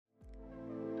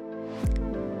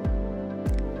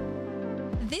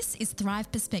This is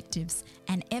Thrive Perspectives,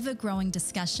 an ever-growing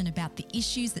discussion about the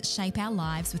issues that shape our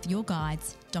lives with your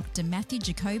guides, Dr. Matthew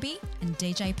Jacoby and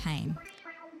DJ Payne.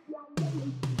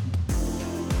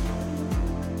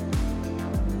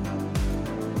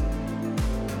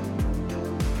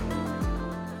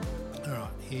 All right,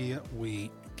 here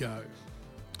we go.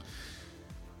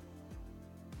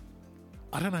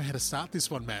 I don't know how to start this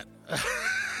one, Matt.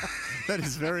 That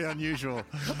is very unusual.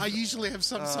 I usually have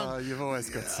some. You've always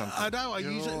got something. I know.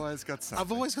 You've always got something.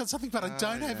 I've always got something, but I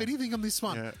don't have anything on this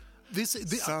one. Yeah.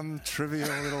 Some trivial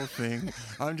little thing.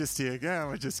 I'm just here. Yeah,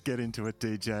 we'll just get into it,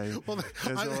 DJ. Well,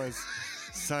 There's always.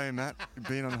 So, Matt,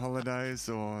 been on holidays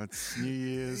or it's New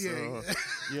Year's or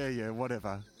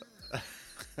whatever.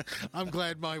 I'm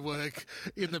glad my work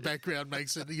in the background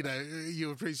makes it,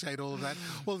 you appreciate all of that.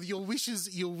 Well, your wish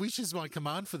is my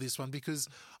command for this one, because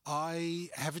I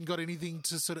haven't got anything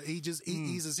to sort of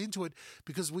ease us into it,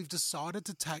 because we've decided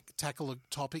to tackle a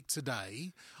topic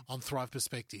today on Thrive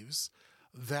Perspectives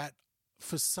that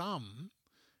for some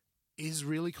is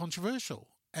really controversial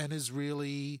and has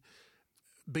really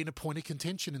been a point of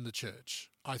contention in the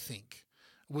church, I think.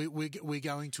 We're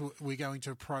going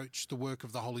to approach the work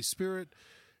of the Holy Spirit,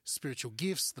 spiritual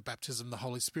gifts, the baptism of the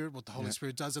Holy Spirit, what the Holy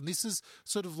Spirit does. And this is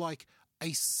sort of like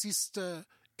a sister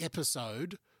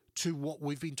episode to what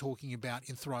we've been talking about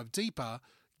in Thrive Deeper,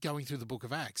 going through the book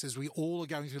of Acts. As we all are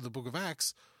going through the book of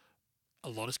Acts, a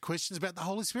lot of questions about the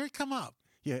Holy Spirit come up.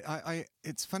 Yeah,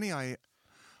 it's funny, I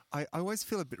always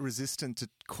feel a bit resistant to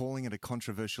calling it a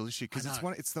controversial issue, because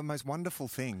it's the most wonderful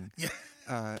thing. Yeah.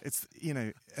 It's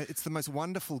the most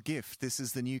wonderful gift. This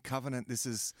is the new covenant. This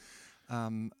is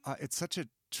it's such a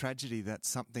tragedy that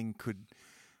something could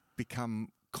become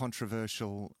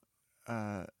controversial.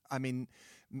 But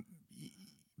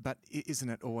isn't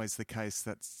it always the case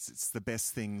that it's the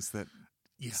best things that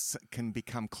can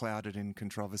become clouded in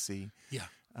controversy? Yeah.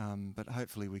 But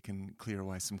hopefully we can clear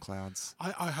away some clouds.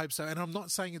 I hope so. And I'm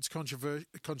not saying it's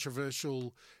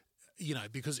controversial,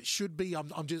 because it should be. I'm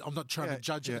not trying to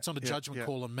judge it. It's not a judgment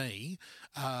call on me.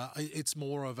 It's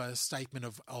more of a statement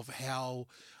of how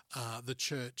the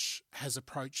church has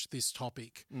approached this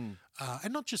topic. And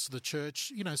not just the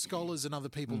church, scholars and other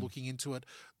people looking into it.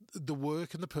 The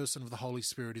work and the person of the Holy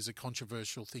Spirit is a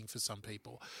controversial thing for some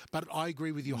people. But I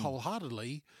agree with you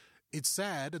wholeheartedly. It's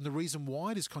sad, and the reason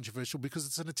why it is controversial, because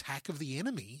it's an attack of the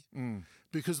enemy,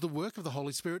 because the work of the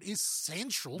Holy Spirit is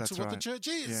central to what the church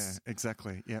is. Yeah,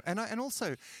 exactly. Yeah, and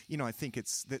also, I think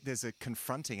there's a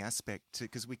confronting aspect to,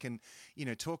 because we can,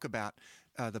 talk about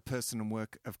the person and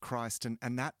work of Christ,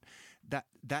 and that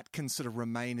can sort of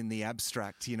remain in the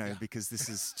abstract, because this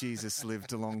is Jesus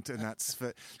lived along to, and that's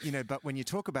for, But when you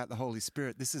talk about the Holy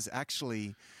Spirit, this is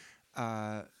actually,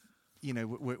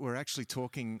 we're actually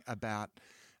talking about.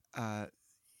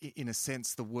 In a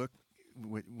sense, the work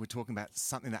we're talking about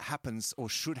something that happens or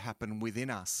should happen within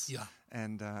us,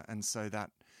 and so that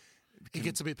it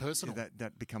gets a bit personal.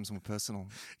 That becomes more personal.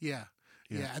 Yeah.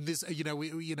 And this, and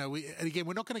again,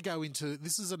 we're not going to go into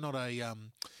this. Is not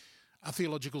a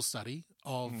theological study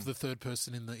of the third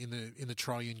person in the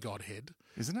triune Godhead,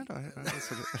 isn't it?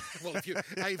 Well, if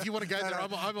you want to go there,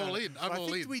 I'm all in. I'm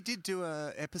all in. We did do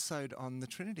an episode on the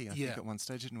Trinity. I think at one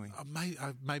stage, didn't we?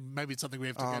 Maybe it's something we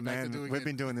have to go back to do again. We've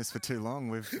been doing this for too long.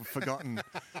 We've forgotten.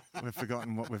 We've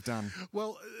forgotten what we've done.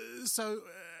 Well, so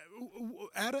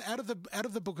out of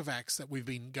the book of Acts that we've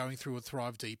been going through with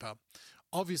Thrive Deeper,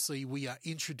 obviously we are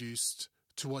introduced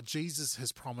to what Jesus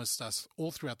has promised us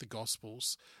all throughout the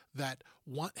Gospels, that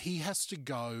he has to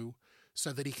go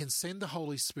so that he can send the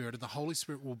Holy Spirit, and the Holy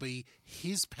Spirit will be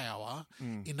his power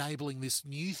enabling this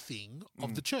new thing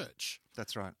of the church.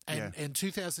 That's right. And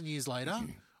 2,000 years later,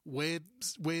 we're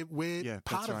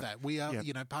part of that. We are,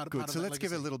 part of that. So let's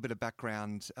give a little bit of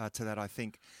background to that. I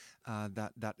think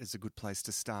that is a good place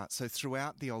to start. So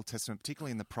throughout the Old Testament,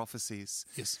 particularly in the prophecies,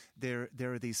 there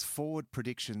are these forward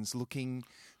predictions looking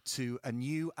to a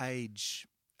new age,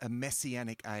 a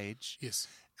messianic age. Yes.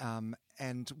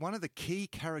 And one of the key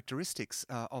characteristics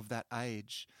of that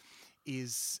age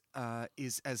is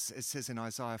as it says in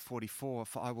Isaiah 44,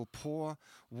 "For I will pour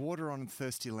water on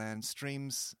thirsty land,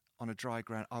 streams on a dry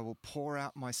ground. I will pour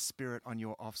out my spirit on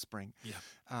your offspring."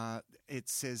 Yeah. It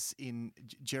says in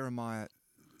Jeremiah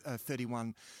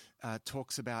 31,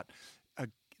 talks about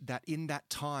that in that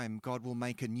time God will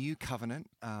make a new covenant.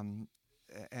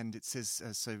 And it says,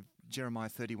 so Jeremiah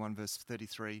 31 verse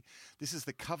 33, "This is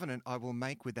the covenant I will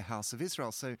make with the house of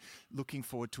Israel." So looking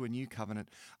forward to a new covenant.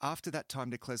 "After that time,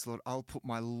 declares the Lord, I'll put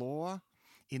my law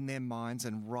in their minds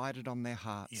and write it on their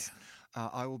hearts.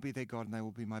 I will be their God and they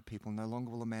will be my people. No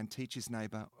longer will a man teach his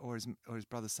neighbor or his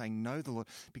brother saying, know the Lord,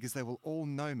 because they will all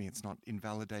know me. It's not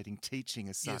invalidating teaching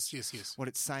as such. Yes. What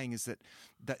it's saying is that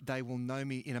they will know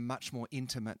me in a much more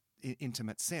intimate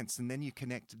sense. And then you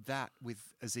connect that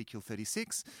with Ezekiel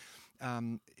 36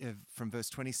 from verse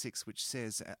 26, which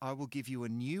says, I will give you a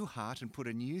new heart and put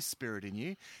a new spirit in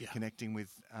you, connecting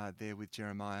with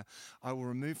Jeremiah. I will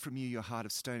remove from you your heart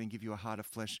of stone and give you a heart of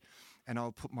flesh, and I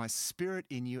will put my spirit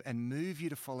in you and move you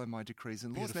to follow my decrees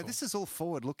and laws. Now, this is all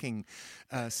forward-looking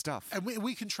stuff. And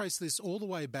we can trace this all the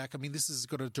way back. I mean, this has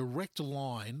got a direct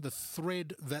line. The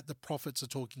thread that the prophets are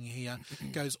talking here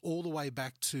goes all the way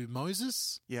back to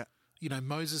Moses. Yeah. You know,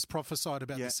 Moses prophesied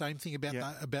about the same thing about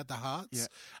the hearts,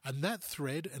 and that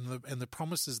thread and the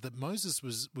promises that Moses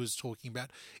was talking about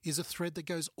is a thread that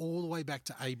goes all the way back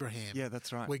to Abraham. Yeah,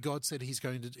 that's right. Where God said He's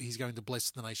going to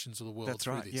bless the nations of the world. That's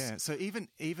right. This. Yeah. So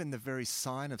even the very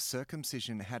sign of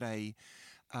circumcision had a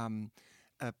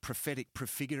prophetic,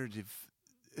 prefigurative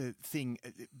thing,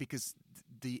 because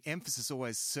the emphasis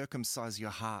always circumcise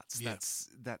your hearts. Yeah.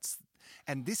 That's.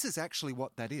 And this is actually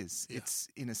what that is. Yeah. It's,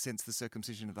 in a sense, the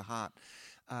circumcision of the heart.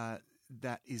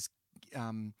 That is,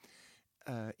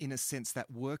 in a sense, that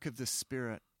work of the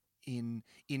Spirit in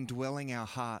indwelling our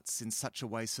hearts in such a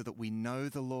way so that we know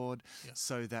the Lord,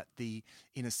 so that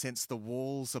in a sense, the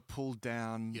walls are pulled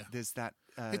down. Yeah. There's that.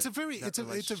 It's a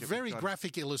very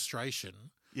graphic illustration.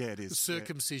 Yeah, it is.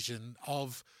 Circumcision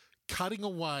of cutting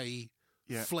away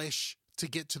flesh to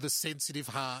get to the sensitive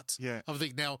heart of the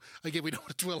thing. Now, again, we don't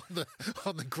want to dwell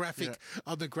on the graphic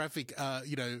what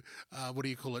do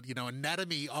you call it? You know,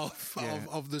 anatomy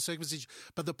of the circumcision.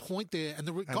 But the point there, and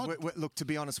look, to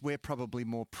be honest, we're probably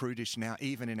more prudish now,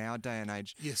 even in our day and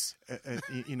age. Yes,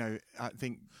 I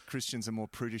think Christians are more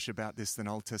prudish about this than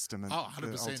Old Testament.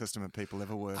 100%. Old Testament people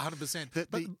ever were.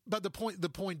 100%. But the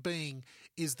point being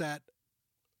is that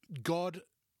God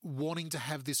wanting to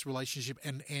have this relationship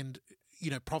and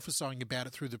prophesying about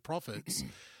it through the prophets,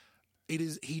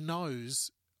 He knows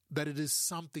that it is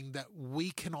something that we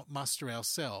cannot muster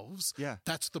ourselves. Yeah.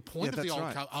 That's the point of the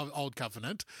Old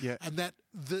Covenant. Yeah. And that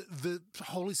the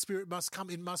Holy Spirit must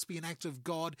come. It must be an act of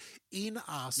God in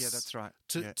us. Yeah, that's right.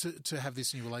 To have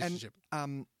this new relationship.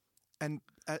 And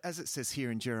as it says here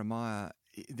in Jeremiah,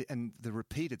 and the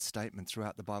repeated statement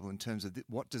throughout the Bible in terms of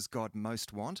what does God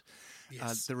most want,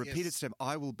 the repeated statement,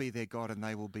 I will be their God and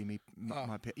they will be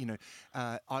my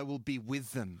I will be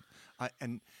with them.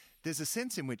 And there's a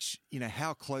sense in which,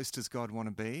 how close does God want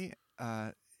to be?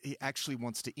 He actually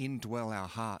wants to indwell our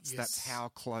hearts. Yes. That's how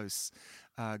close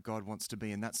God wants to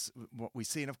be, and that's what we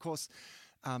see. And of course,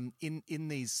 in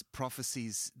these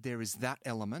prophecies, there is that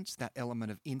element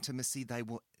of intimacy. They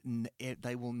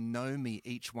will know me,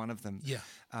 each one of them. Yeah.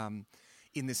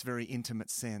 In this very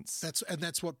intimate sense.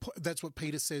 That's what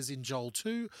Peter says in Joel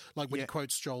 2. Like when he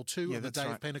quotes Joel 2 on the day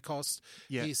of Pentecost,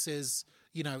 he says,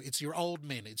 it's your old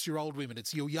men, it's your old women,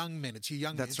 it's your young men, it's your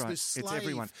young men. That's right. It's the slave. It's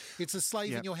everyone. It's a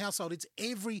slave in your household. It's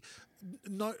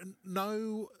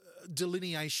no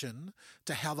delineation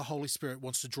to how the Holy Spirit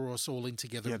wants to draw us all in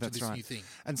together into this new thing.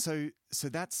 And so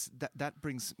that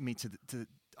brings me to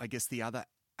I guess the other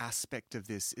aspect of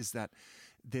this is that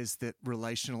there's that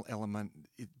relational element.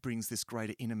 It brings this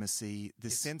greater intimacy,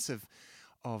 this sense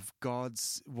of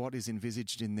God's, what is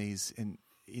envisaged in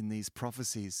these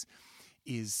prophecies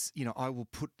is, I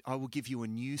will give you a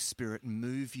new spirit and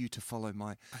move you to follow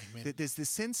my. Amen. There's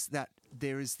this sense that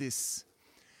there is this,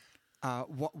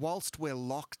 whilst we're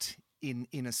locked in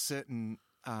a certain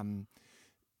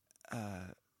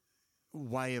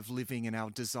way of living, and our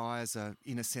desires are,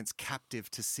 in a sense,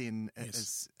 captive to sin,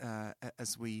 as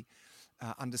we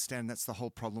understand that's the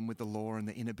whole problem with the law and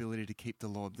the inability to keep the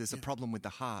law. There's a problem with the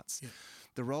hearts. Yeah.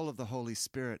 The role of the Holy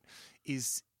Spirit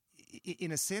is,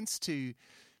 in a sense, to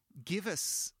give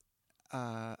us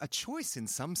a choice in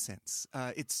some sense.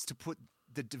 It's to put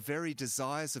the very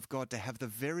desires of God, to have the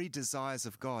very desires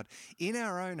of God in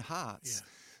our own hearts,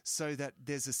 so that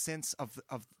there's a sense of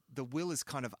the will is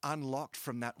kind of unlocked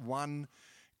from that one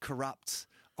corrupt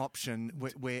option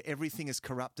where everything is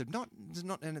corrupted.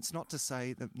 And it's not to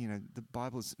say that the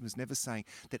Bible was never saying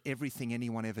that everything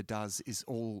anyone ever does is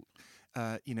all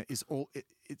it's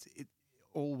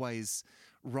always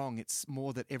wrong. It's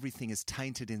more that everything is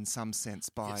tainted in some sense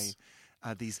by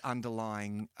these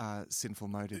underlying sinful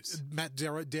motives. Matt,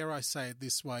 dare I say it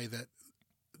this way, that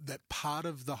part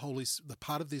of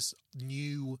part of this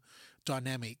new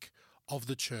dynamic of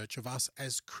the church, of us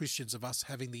as Christians, of us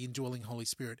having the indwelling Holy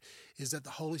Spirit, is that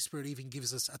the Holy Spirit even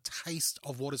gives us a taste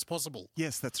of what is possible.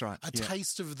 Yes, that's right. A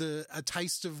taste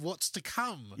of what's to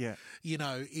come. Yeah.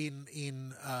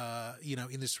 In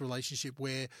this relationship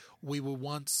where we were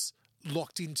once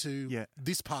locked into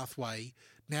this pathway.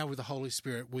 Now with the Holy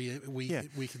Spirit, we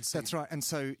can see. That's right. And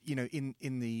so,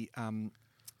 in the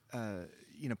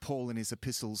Paul in his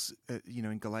epistles,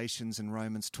 in Galatians and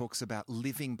Romans talks about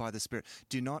living by the Spirit.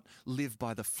 Do not live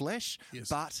by the flesh,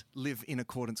 but live in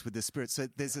accordance with the Spirit. So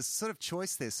there's a sort of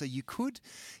choice there. So you could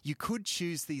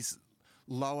choose these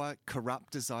lower,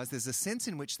 corrupt desires. There's a sense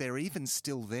in which they're even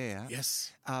still there.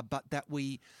 Yes. But that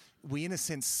we in a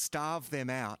sense starve them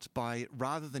out by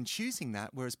rather than choosing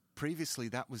that, whereas previously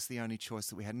that was the only choice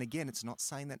that we had. And again, it's not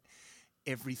saying that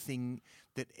everything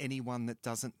that anyone that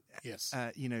doesn't,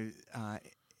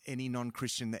 any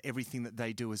non-Christian, that everything that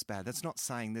they do is bad. That's not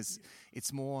saying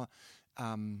it's more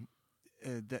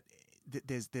that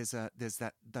there's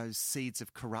those seeds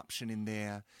of corruption in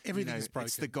there. Everything is broken.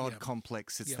 It's the God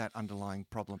complex. It's that underlying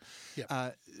problem.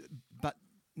 Yep. But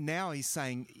now he's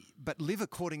saying, but live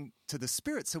according to the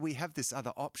Spirit. So we have this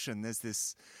other option. There's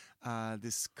this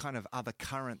kind of other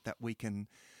current that we can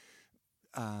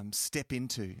step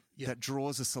into that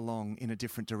draws us along in a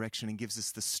different direction and gives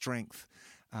us the strength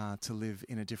to live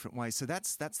in a different way. So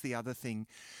that's the other thing.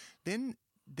 Then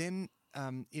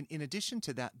in addition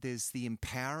to that, there's the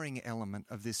empowering element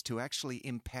of this to actually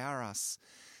empower us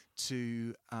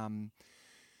to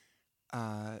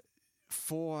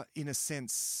for, in a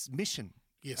sense, mission.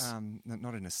 Yes.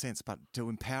 Not in a sense, but to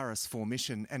empower us for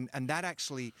mission. And that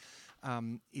actually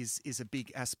is a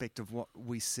big aspect of what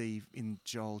we see in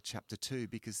Joel chapter 2,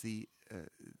 because the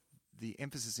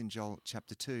emphasis in Joel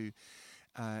chapter 2,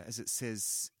 as it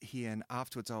says here, and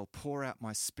afterwards I'll pour out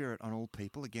my Spirit on all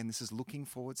people. Again, this is looking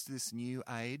forwards to this new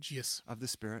age of the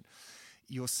Spirit.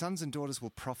 Your sons and daughters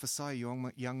will prophesy, your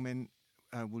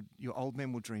old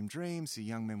men will dream dreams, your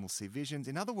young men will see visions.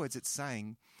 In other words, it's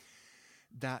saying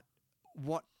that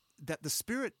the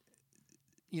Spirit,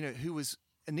 who was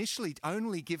initially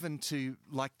only given to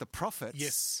like the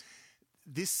prophets,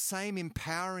 this same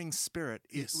empowering Spirit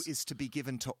is to be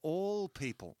given to all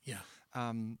people.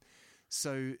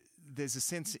 So there's a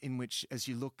sense in which, as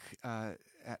you look at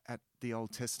the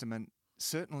Old Testament,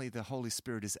 certainly the Holy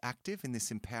Spirit is active in this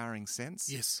empowering sense.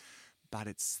 Yes, but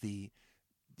it's the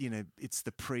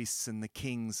priests and the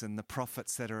kings and the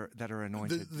prophets that are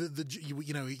anointed.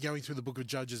 Going through the book of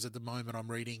Judges at the moment,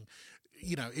 I'm reading.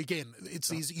 Again, it's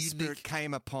these unique. Spirit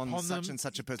came upon such and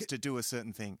such a person to do a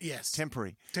certain thing. Yes,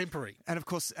 temporary, and of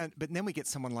course, but then we get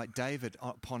someone like David,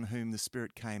 upon whom the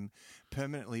Spirit came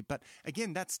permanently. But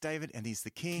again, that's David, and he's the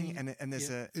king, and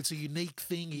there's it's a unique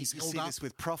thing. You see this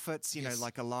with prophets,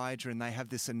 like Elijah, and they have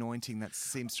this anointing that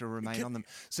seems to remain on them.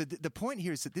 So the point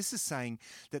here is that this is saying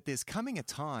that there's coming a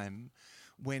time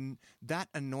when that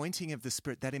anointing of the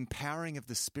Spirit, that empowering of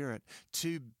the Spirit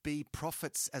to be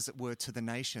prophets, as it were, to the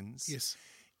nations,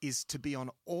 is to be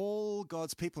on all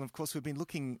God's people. And of course, we've been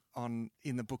looking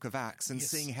in the book of Acts and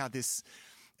seeing how this,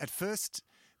 at first,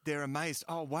 they're amazed.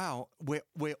 Oh, wow,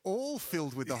 we're all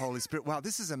filled with the Holy Spirit. Wow,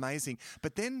 this is amazing.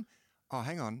 But then, oh,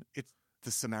 hang on, it's the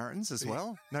Samaritans as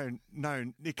well? No,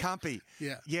 it can't be.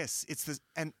 Yeah. Yes, it's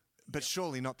but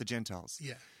surely not the Gentiles.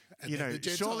 Yeah.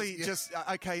 Surely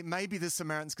okay, maybe the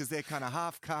Samaritans because they're kind of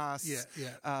half caste.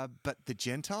 But the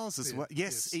Gentiles as well.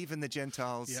 Yes, even the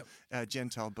Gentiles,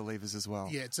 Gentile believers as well.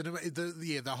 Yeah, it's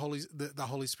the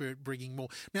Holy Spirit bringing more.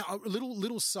 Now, a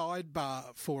little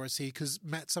sidebar for us here, because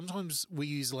Matt, sometimes we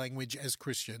use language as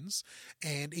Christians,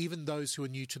 and even those who are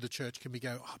new to the church can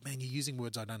go, "Oh man, you're using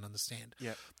words I don't understand."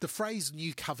 Yeah. The phrase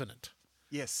 "new covenant,"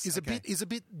 is a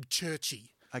bit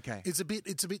churchy. Okay. It's a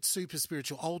bit super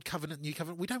spiritual. Old covenant, new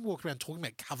covenant. We don't walk around talking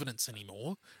about covenants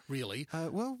anymore, really.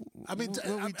 We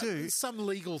do. Some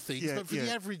legal things, but for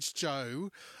the average Joe,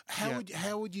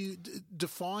 how would you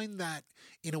define that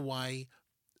in a way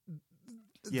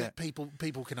that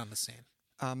people can understand?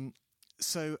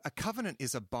 So a covenant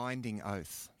is a binding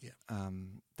oath. Yeah.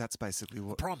 That's basically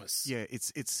what promise. Yeah,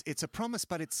 it's a promise,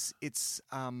 but it's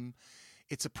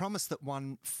a promise that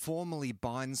one formally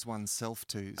binds oneself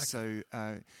to. Okay. So,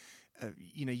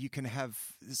 you can have...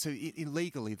 So,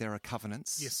 legally, there are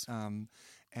covenants. Yes.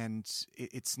 And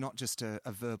it's not just a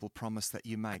verbal promise that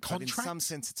you make. But in some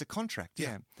sense, it's a contract.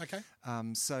 Yeah. Okay.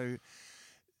 And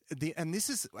this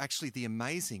is actually the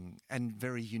amazing and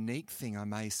very unique thing, I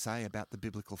may say, about the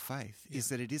biblical faith, is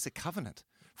that it is a covenant.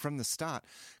 From the start,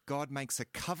 God makes a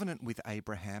covenant with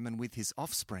Abraham and with his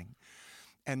offspring.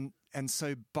 And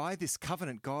so by this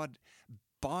covenant, God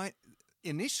binds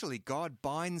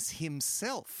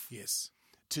himself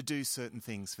to do certain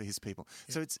things for his people.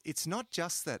 Yeah. So it's not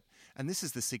just that, and this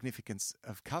is the significance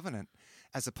of covenant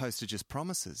as opposed to just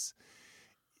promises.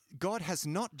 God has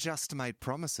not just made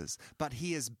promises, but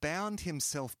he has bound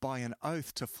himself by an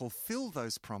oath to fulfill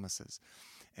those promises.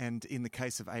 And in the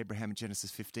case of Abraham in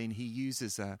Genesis 15, he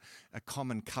uses a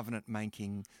common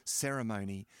covenant-making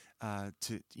ceremony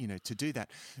to do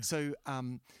that. So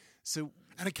And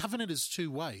a covenant is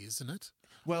two ways, isn't it?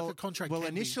 well, Like a contract well,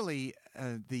 can be- initially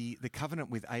the covenant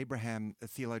with Abraham,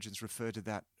 theologians refer to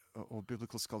that, or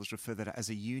biblical scholars refer to that as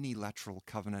a unilateral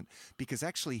covenant, because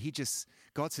actually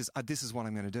God says, this is what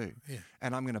I'm going to do,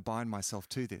 and I'm going to bind myself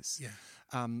to this.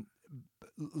 Yeah.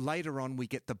 Later on, we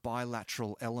get the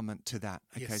bilateral element to that.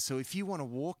 Okay, Yes. so if you want to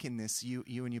walk in this, you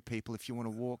and your people, if you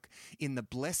want to walk in the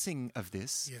blessing of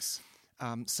this, Yes.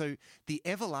 so the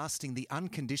everlasting, the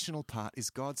unconditional part is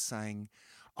God saying,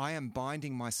 I am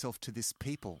binding myself to this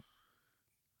people.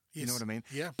 You know what I mean?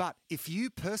 Yeah. But if you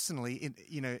personally,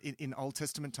 in Old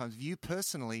Testament times, if you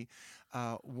personally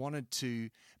wanted to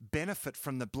benefit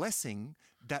from the blessing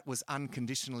that was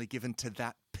unconditionally given to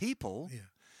that people,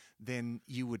 then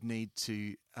you would need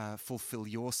to fulfill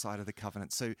your side of the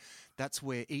covenant. So that's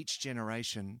where each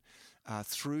generation,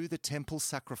 through the temple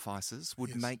sacrifices,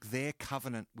 would make their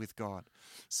covenant with God.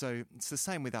 So it's the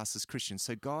same with us as Christians.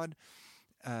 So God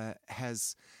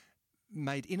has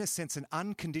made, in a sense, an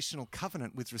unconditional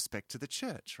covenant with respect to the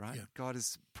church, right? Yeah. God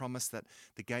has promised that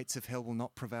the gates of hell will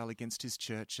not prevail against his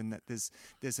church, and that there's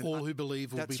an All who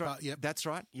believe will be right. part. Yep. That's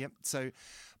right. Yep. So,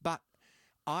 but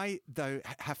I, though,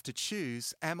 have to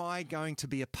choose, am I going to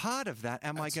be a part of that?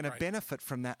 Am I going to benefit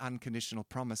from that unconditional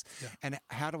promise? Yeah. And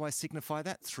how do I signify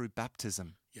that? Through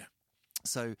baptism. Yeah.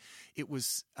 So it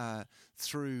was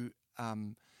through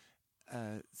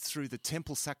the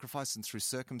temple sacrifice and through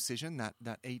circumcision that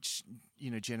each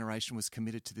generation was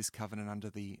committed to this covenant under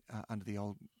the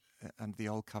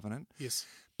old covenant. Yes.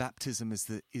 Baptism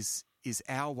is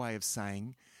our way of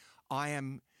saying, I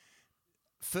am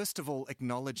first of all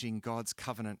acknowledging God's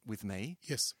covenant with me.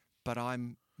 Yes. But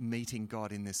I'm meeting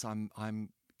God in this. I'm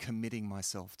committing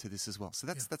myself to this as well. So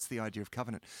that's the idea of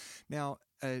covenant. Now,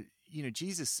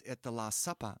 Jesus at the Last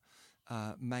Supper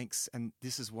makes, and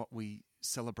this is what we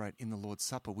celebrate in the Lord's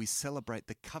Supper. We celebrate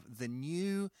the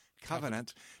new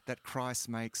covenant that Christ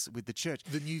makes with the church.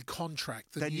 The new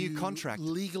contract. The new contract.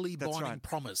 Legally That's binding right.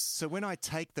 promise. So when I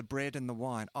take the bread and the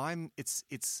wine, it's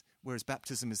whereas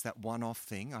baptism is that one-off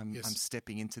thing. I'm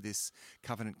stepping into this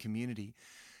covenant community.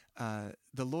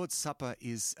 The Lord's Supper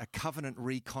is a covenant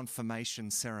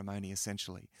reconfirmation ceremony,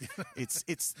 essentially.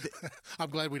 I'm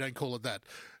glad we don't call it that.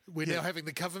 We're now having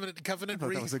the covenant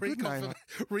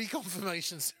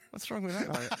reconfirmation. What's wrong with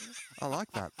that? I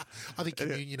like that. I think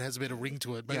communion has a better ring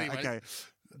to it. But Yeah, anyway. okay.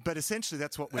 But essentially,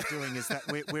 that's what we're doing, is that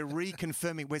we're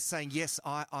reconfirming. We're saying, yes,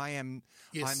 I am.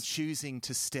 Yes. I'm choosing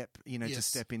to step, to Yes.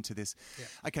 step into this. Yeah.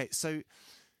 Okay, so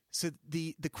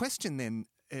the question then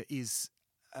is,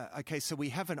 okay, so we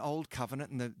have an old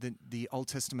covenant, and the Old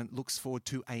Testament looks forward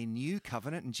to a new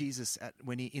covenant, and Jesus,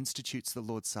 when he institutes the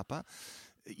Lord's Supper,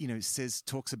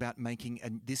 talks about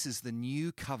this is the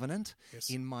new covenant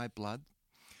in my blood.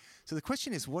 So the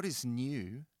question is, what is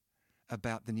new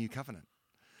about the new covenant?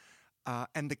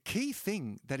 And the key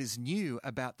thing that is new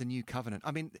about the new covenant, I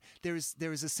mean, there is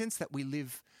a sense that we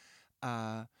live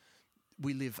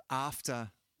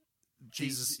after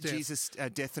Jesus'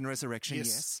 death and resurrection,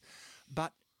 yes.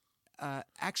 But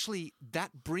actually,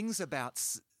 that brings about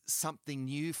something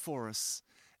new for us,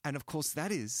 and of course,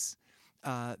 that is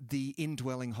the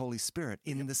indwelling Holy Spirit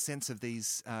in the sense of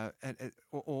these,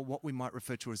 or what we might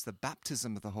refer to as the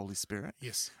baptism of the Holy Spirit.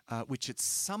 Yes. Which it's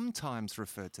sometimes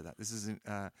referred to that. This is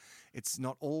it's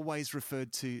not always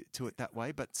referred to it that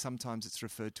way, but sometimes it's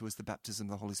referred to as the baptism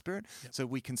of the Holy Spirit. Yep. So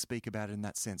we can speak about it in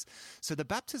that sense. So the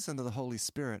baptism of the Holy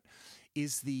Spirit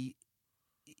is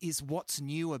what's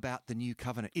new about the new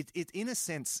covenant. It in a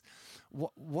sense,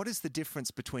 what is the difference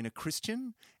between a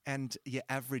Christian and your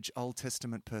average Old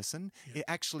Testament person? Yeah.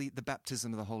 Actually, the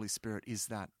baptism of the Holy Spirit is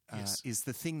that is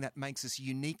the thing that makes us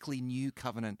uniquely new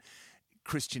covenant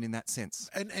Christian in that sense.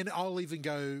 And I'll even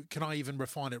go, can I even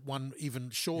refine it one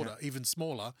even shorter, even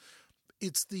smaller?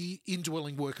 It's the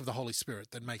indwelling work of the Holy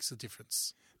Spirit that makes the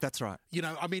difference. That's right.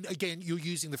 I mean, again, you're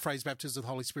using the phrase baptism of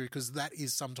the Holy Spirit because that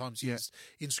is sometimes used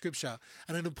in Scripture.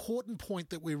 And an important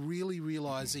point that we're really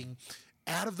realizing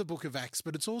out of the book of Acts,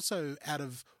 but it's also out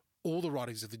of all the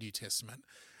writings of the New Testament.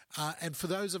 And for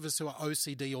those of us who are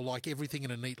OCD or like everything in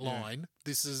a neat line,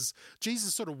 Jesus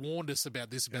sort of warned us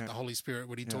about this, about the Holy Spirit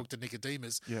when he talked to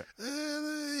Nicodemus. Yeah.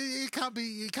 You can't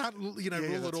rule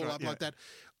it all up like that.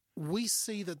 We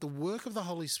see that the work of the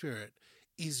Holy Spirit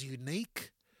is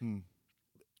unique in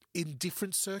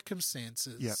different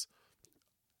circumstances.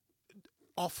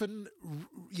 often,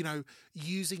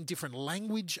 using different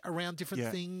language around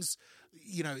different things,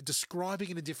 describing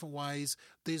it in different ways.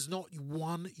 There's not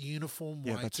one uniform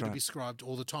way to be described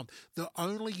all the time. The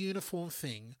only uniform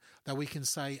thing that we can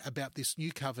say about this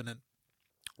new covenant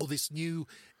or this new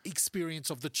experience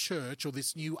of the church or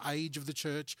this new age of the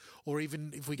church, or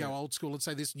even if we go old school and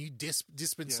say this new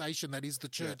dispensation that is the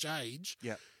church age,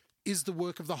 is the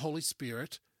work of the Holy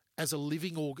Spirit as a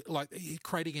living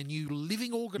creating a new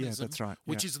living organism,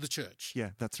 which is the church.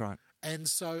 Yeah, that's right. And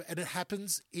it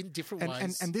happens in different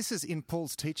ways. And this is in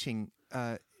Paul's teaching.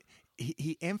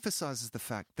 He emphasizes the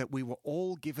fact that we were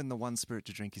all given the one Spirit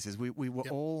to drink. He says we were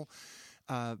all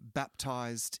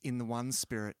baptized in the one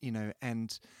Spirit,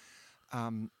 and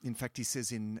in fact he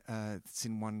says it's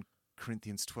in 1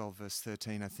 Corinthians 12 verse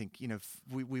 13, I think,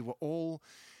 we were all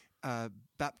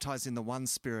baptized in the one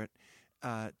Spirit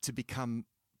to become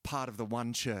part of the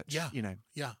one church.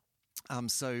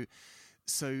 So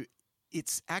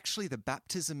it's actually the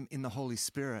baptism in the Holy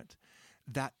Spirit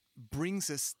that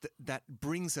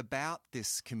brings about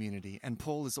this community. And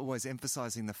Paul is always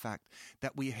emphasizing the fact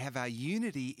that we have our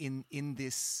unity in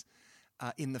this,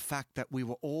 in the fact that we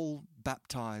were all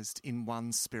baptized in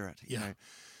one Spirit.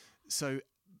 So,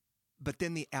 but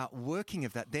then the outworking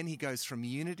of that, then he goes from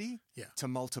unity to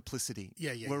multiplicity.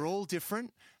 We're all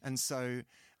different, and so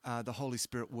the Holy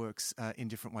Spirit works in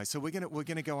different ways. So we're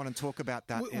gonna go on and talk about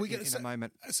that in a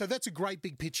moment. So that's a great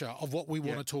big picture of what we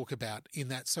want to talk about in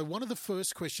that. So one of the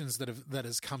first questions that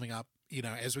is coming up,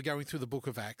 as we're going through the book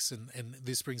of Acts, and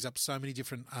this brings up so many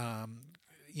different,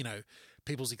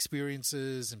 people's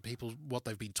experiences and what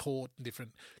they've been taught and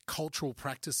different cultural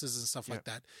practices and stuff like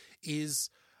that, is,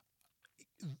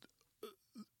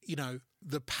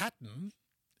 the pattern.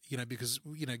 Because,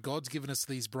 God's given us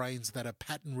these brains that are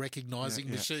pattern recognizing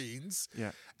machines,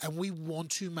 and we want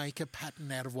to make a pattern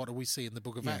out of what we see in the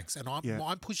book of Acts. And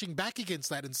I'm pushing back against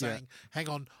that and saying, hang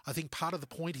on, I think part of the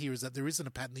point here is that there isn't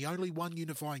a pattern. The only one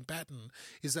unifying pattern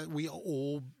is that we are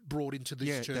all brought into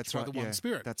this church by the one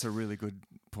Spirit. That's a really good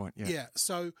point.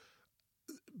 So,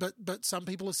 but some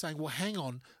people are saying, well, hang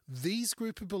on, these were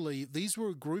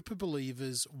a group of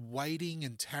believers waiting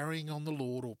and tarrying on the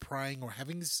Lord, or praying, or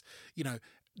having this,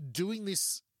 doing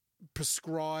this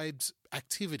prescribed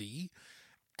activity,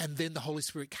 and then the Holy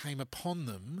Spirit came upon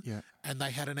them, and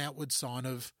they had an outward sign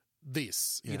of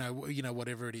this,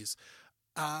 whatever it is.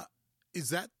 Is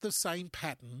that the same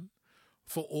pattern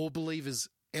for all believers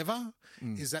ever?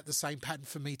 Is that the same pattern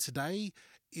for me today?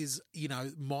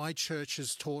 My church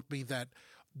has taught me that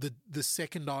the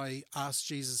second I asked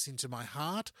Jesus into my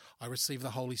heart, I received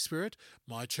the Holy Spirit.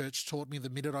 My church taught me the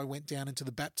minute I went down into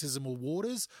the baptismal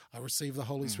waters, I received the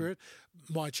Holy Spirit.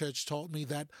 My church taught me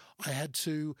that I had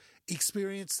to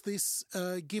experience this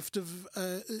gift of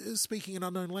speaking an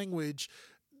unknown language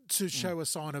to show a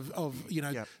sign of.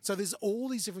 So there's all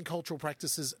these different cultural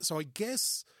practices. So I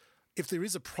guess if there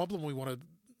is a problem we want to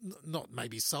not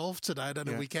maybe solve today, I don't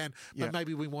know if we can, but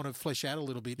maybe we want to flesh out a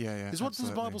little bit. Is what does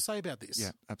the Bible say about this?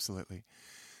 Yeah, absolutely.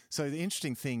 So the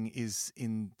interesting thing is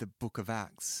in the book of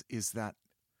Acts is that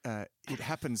it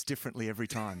happens differently every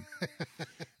time.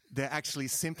 There actually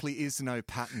simply is no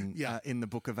pattern in the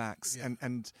book of Acts.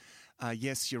 And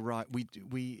yes, you're right.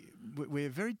 We're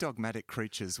very dogmatic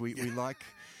creatures. We like,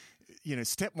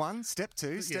 step one, step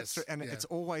two, step three, and it's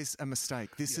always a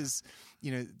mistake. This is,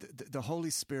 the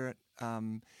Holy Spirit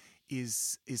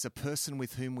is a person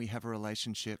with whom we have a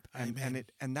relationship,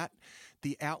 and that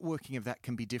the outworking of that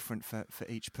can be different for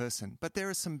each person. But there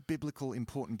are some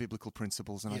important biblical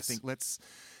principles, and I think let's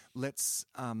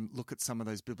look at some of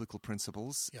those biblical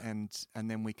principles, and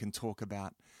then we can talk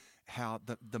about how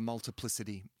the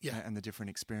multiplicity and the different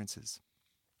experiences.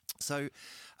 So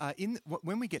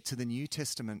when we get to the New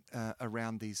Testament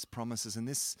around these promises, and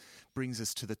this brings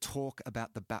us to the talk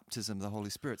about the baptism of the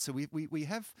Holy Spirit. So we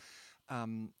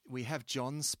have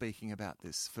John speaking about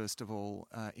this, first of all,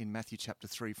 in Matthew chapter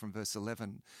 3 from verse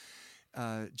 11.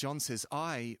 John says,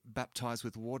 I baptize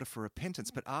with water for repentance,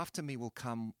 but after me will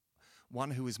come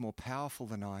one who is more powerful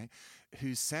than I,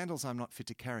 whose sandals I'm not fit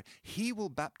to carry. He will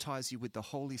baptize you with the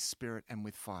Holy Spirit and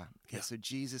with fire. Okay, so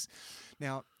Jesus.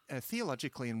 Now,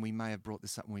 theologically, and we may have brought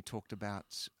this up when we talked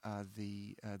about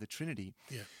the Trinity,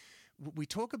 we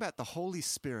talk about the Holy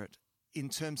Spirit in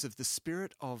terms of the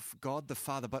Spirit of God the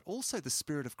Father, but also the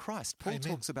Spirit of Christ. Paul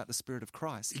talks about the Spirit of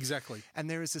Christ. Exactly. And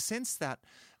there is a sense that,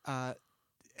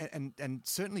 and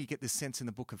certainly you get this sense in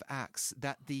the book of Acts,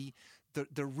 that the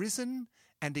risen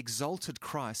and exalted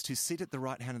Christ, who's seated at the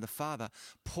right hand of the Father,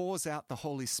 pours out the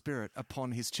Holy Spirit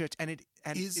upon his church. And it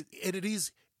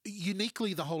is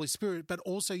uniquely the Holy Spirit, but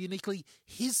also uniquely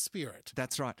his Spirit.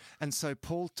 That's right. And so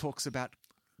Paul talks about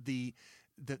the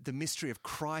the mystery of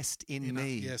Christ in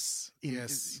me. Yes,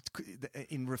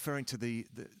 In referring to the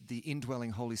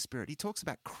indwelling Holy Spirit, he talks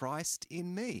about Christ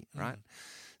in me, right?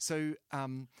 So,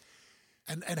 and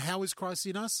how is Christ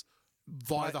in us?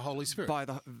 Via the Holy Spirit.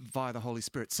 Via the Holy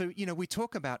Spirit. So, we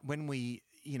talk about when we,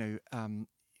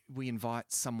 we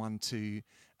invite someone to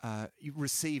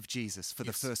receive Jesus for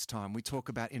the first time. We talk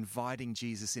about inviting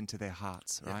Jesus into their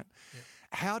hearts, right? Yeah.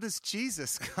 How does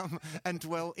Jesus come and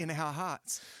dwell in our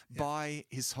hearts? By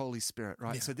his Holy Spirit,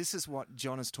 right? Yeah. So this is what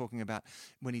John is talking about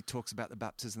when he talks about the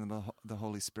baptism of the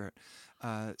Holy Spirit.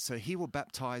 So he will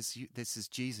baptize you, this is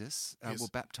Jesus, will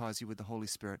baptize you with the Holy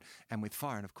Spirit and with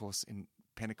fire. And of course, in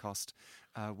Pentecost,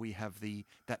 we have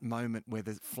that moment where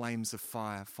the flames of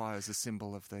fire is a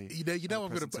symbol of the.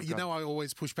 I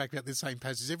always push back about this same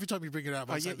passage every time you bring it up.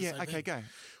 I say the same thing. Go.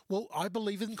 Well, I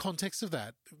believe in the context of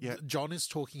that. Yeah. John is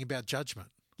talking about judgment.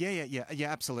 Yeah,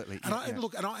 absolutely. I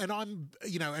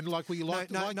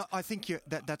think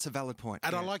that's a valid point.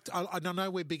 And I know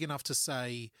we're big enough to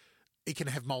say it can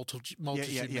have multitude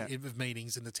of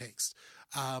meanings in the text.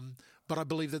 But I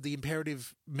believe that the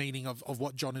imperative meaning of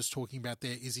what John is talking about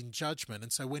there is in judgment.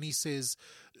 And so when he says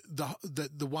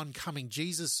the one coming,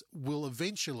 Jesus will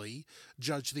eventually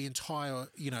judge the entire,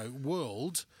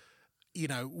 world,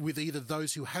 with either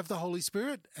those who have the Holy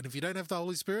Spirit, and if you don't have the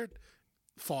Holy Spirit,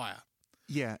 fire.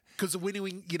 Yeah. Because the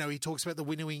winnowing, he talks about the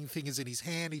winnowing thing is in his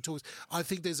hand. I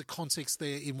think there's a context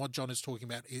there in what John is talking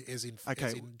about as in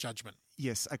judgment.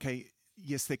 Yes. Okay.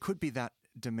 Yes, there could be that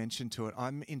dimension to it.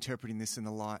 I'm interpreting this in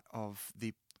the light of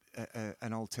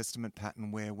an Old Testament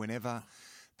pattern where whenever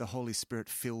the Holy Spirit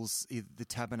fills either the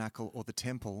tabernacle or the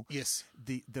temple,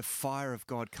 the fire of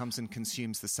God comes and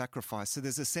consumes the sacrifice. So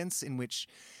there's a sense in which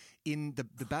in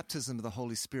the baptism of the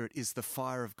Holy Spirit is the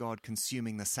fire of God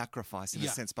consuming the sacrifice in a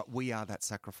sense, but we are that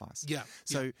sacrifice. Yeah.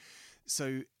 So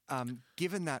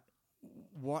given that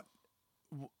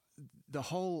the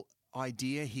whole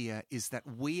idea here is that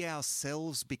we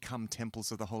ourselves become temples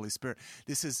of the Holy Spirit.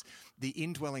 This is the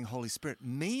indwelling Holy Spirit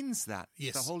means that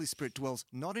the Holy Spirit dwells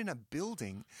not in a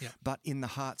building, but in the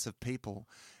hearts of people.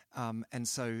 And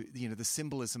so, the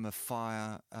symbolism of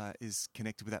fire is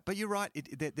connected with that. But you're right,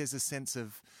 there's a sense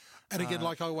of... And again,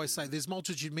 like I always say, there's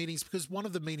multitude meanings, because one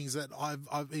of the meanings that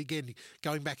I've again,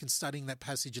 going back and studying that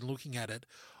passage and looking at it,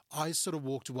 I sort of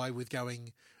walked away with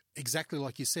going exactly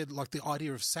like you said, like the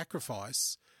idea of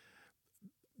sacrifice.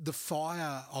 The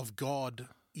fire of God,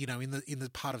 in the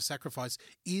part of sacrifice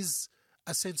is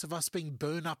a sense of us being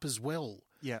burned up as well.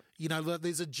 Yeah.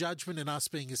 There's a judgment in us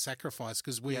being a sacrifice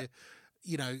because we're,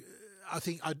 I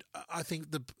think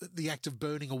the act of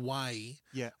burning away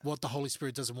what the Holy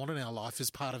Spirit doesn't want in our life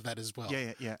is part of that as well.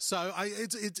 Yeah. So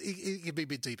it can be a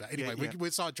bit deeper. Anyway,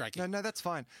 we're sidetracking. No, that's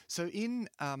fine. So in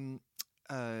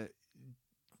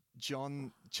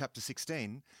John chapter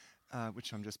 16,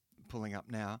 which I'm just pulling up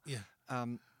now. Yeah.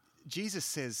 Jesus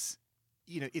says,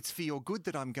 it's for your good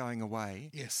that I'm going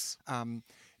away. Yes.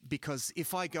 Because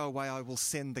if I go away, I will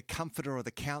send the Comforter or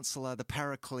the Counselor, the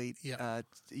Paraclete, to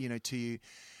you.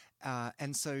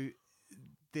 And so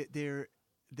there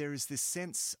is this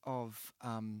sense of,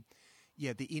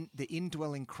 the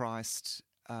indwelling Christ,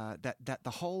 that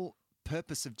the whole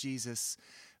purpose of Jesus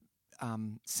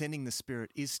sending the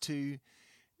Spirit is to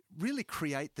really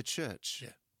create the church.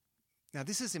 Yeah. Now,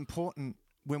 this is important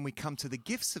when we come to the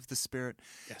gifts of the Spirit,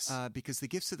 because the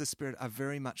gifts of the Spirit are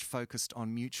very much focused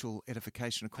on mutual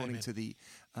edification, according to the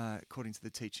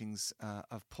teachings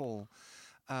of Paul.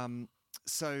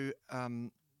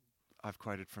 I've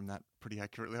quoted from that pretty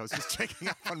accurately. I was just checking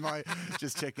up on my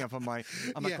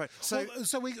quote. So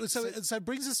it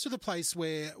brings us to the place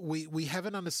where we have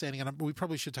an understanding, and we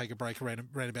probably should take a break around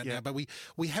about now, but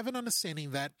we have an understanding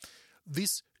that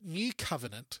this new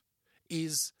covenant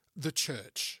is the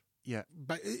church. Yeah,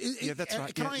 but that's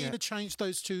right. Can I interchange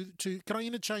those two? Can I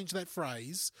interchange that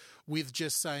phrase with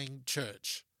just saying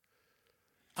church?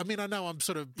 I mean, I know I'm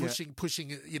sort of pushing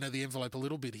the envelope a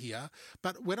little bit here,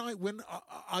 but when I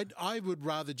would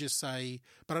rather just say,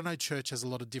 but I know church has a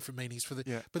lot of different meanings for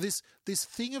but this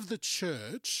thing of the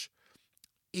church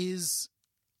is,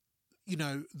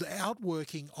 the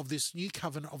outworking of this new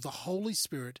covenant of the Holy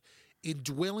Spirit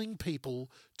indwelling people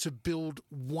to build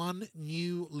one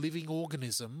new living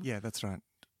organism. Yeah, that's right.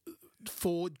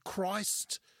 For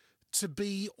Christ to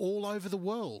be all over the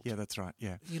world. Yeah, that's right.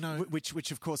 Yeah,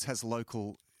 which of course has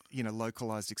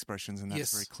localized expressions, and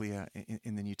that's very clear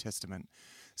in the New Testament.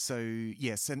 So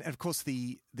yes, and of course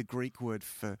the Greek word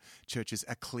for church is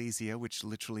ecclesia, which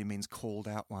literally means called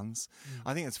out ones.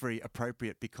 I think it's very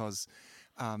appropriate because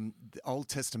the Old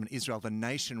Testament Israel, the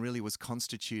nation, really was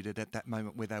constituted at that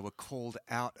moment where they were called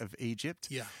out of Egypt.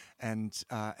 Yeah. And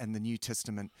the New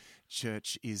Testament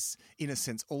church is, in a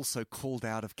sense, also called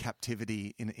out of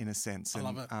captivity. In a sense, I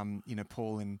love it.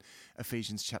 Paul in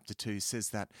Ephesians chapter 2 says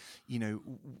that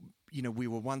we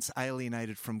were once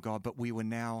alienated from God, but we were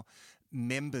now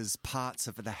members, parts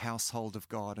of the household of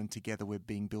God, and together we're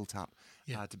being built up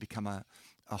to become a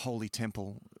holy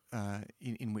temple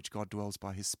in which God dwells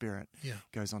by His Spirit. Yeah.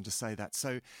 Goes on to say that.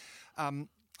 So.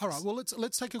 All right, well,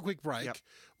 let's take a quick break. Yep.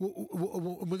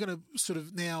 We're going to sort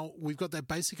of now, we've got that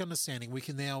basic understanding. We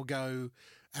can now go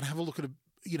and have a look at,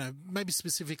 maybe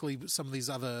specifically some of these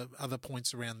other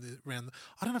points around.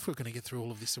 I don't know if we're going to get through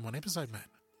all of this in one episode, Matt.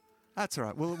 That's all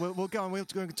right. We'll go and we're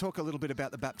going to talk a little bit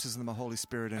about the baptism of the Holy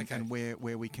Spirit and where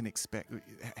we can expect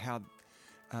how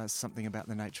something about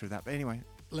the nature of that. But anyway,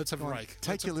 let's have a break.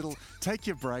 Take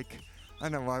your break. I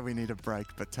don't know why we need a break,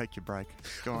 but take your break.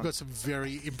 Go on. We've got some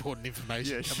very important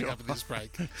information coming up in this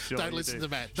break. Sure Don't listen to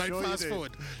Matt. Don't fast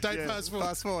forward.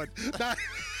 Fast forward. No.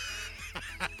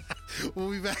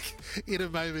 We'll be back in a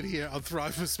moment here on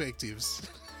Thrive Perspectives.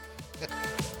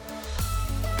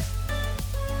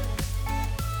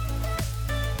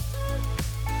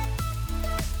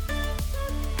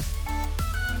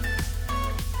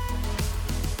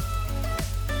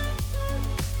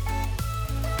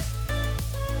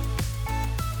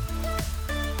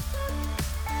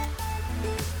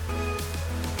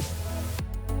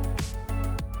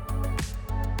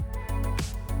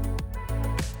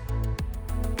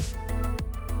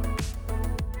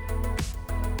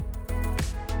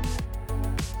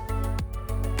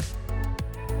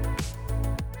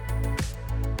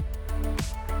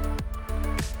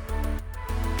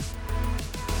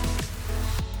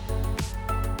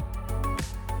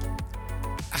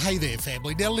 Hey there,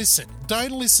 family. Now listen,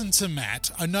 don't listen to Matt.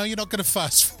 I know you're not going to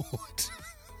fast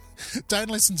forward. Don't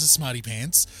listen to Smarty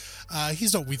Pants.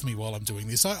 He's not with me while I'm doing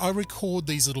this. I record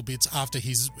these little bits after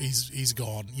he's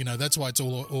gone. That's why it's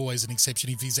always an exception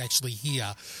if he's actually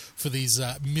here for these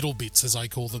middle bits, as I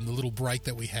call them, the little break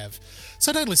that we have.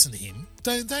 So don't listen to him.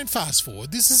 Don't fast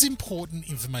forward. This is important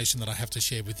information that I have to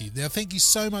share with you. Now, thank you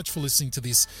so much for listening to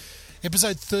this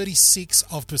episode 36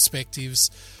 of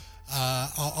Perspectives.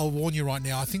 I'll warn you right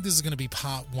now, I think this is going to be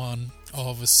part one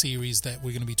of a series that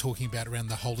we're going to be talking about around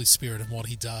the Holy Spirit and what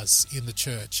He does in the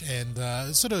church. And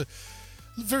sort of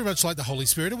very much like the Holy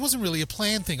Spirit, it wasn't really a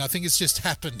planned thing. I think it's just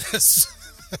happened as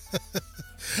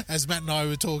Matt and I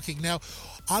were talking. Now,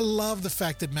 I love the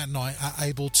fact that Matt and I are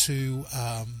able to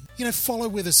follow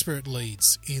where the Spirit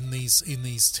leads in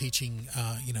these teaching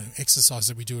exercises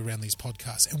that we do around these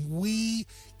podcasts. And we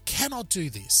cannot do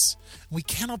this. We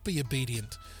cannot be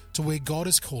obedient to where God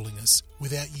is calling us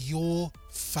without your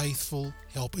faithful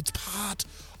help. It's part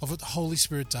of what the Holy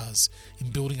Spirit does in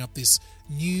building up this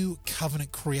new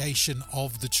covenant creation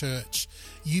of the church.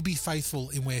 You be faithful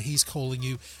in where He's calling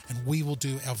you, and we will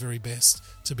do our very best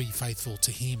to be faithful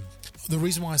to Him. The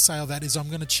reason why I say all that is I'm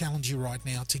going to challenge you right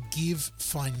now to give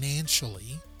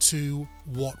financially to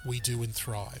what we do in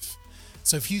Thrive.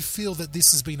 So if you feel that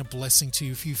this has been a blessing to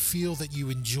you, if you feel that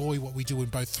you enjoy what we do in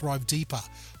both Thrive Deeper,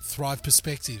 Thrive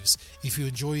Perspectives, if you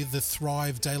enjoy the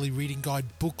Thrive Daily Reading Guide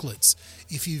booklets,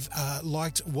 if you've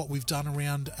liked what we've done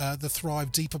around the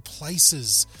Thrive Deeper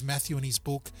Places, Matthew and his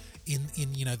book in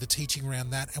the teaching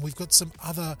around that, and we've got some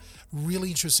other really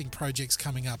interesting projects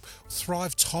coming up.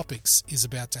 Thrive Topics is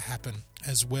about to happen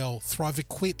as well. Thrive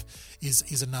Equip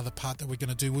is another part that we're going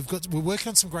to do. We're working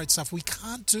on some great stuff. We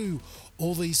can't do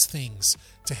all these things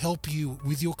to help you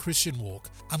with your Christian walk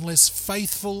unless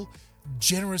faithful,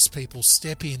 generous people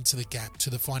step into the gap, to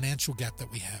the financial gap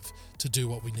that we have to do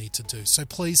what we need to do. So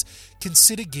please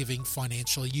consider giving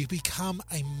financially. You become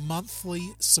a monthly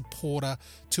supporter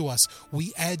to us.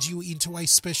 We add you into a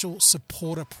special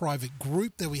supporter private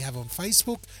group that we have on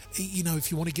Facebook.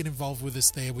 If you want to get involved with us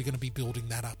there, we're going to be building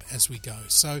that up as we go.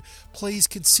 So please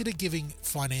consider giving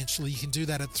financially. You can do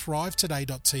that at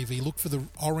thrivetoday.tv. Look for the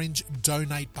orange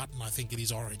donate button. I think it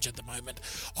is orange at the moment.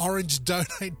 Orange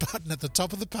donate button at the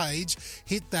top of the page.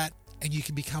 Hit that, and you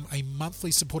can become a monthly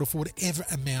supporter for whatever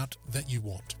amount that you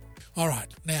want. All right,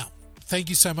 now, thank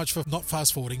you so much for not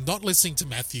fast-forwarding, not listening to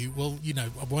Matthew. Well,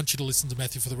 I want you to listen to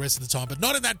Matthew for the rest of the time, but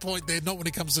not at that point there, not when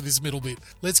it comes to this middle bit.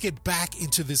 Let's get back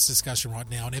into this discussion right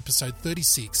now on episode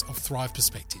 36 of Thrive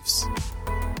Perspectives.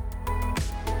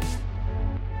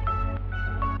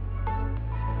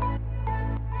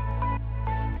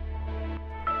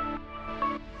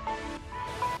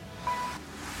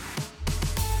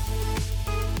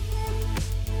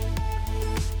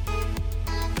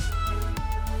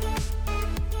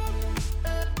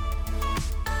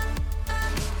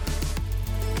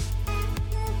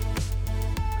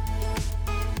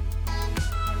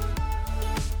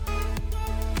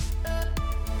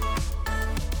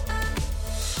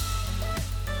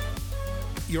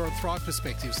 You're on Thrive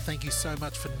Perspectives. Thank you so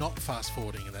much for not fast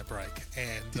forwarding in that break.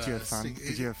 And Did you have fun?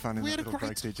 Did you have fun in that little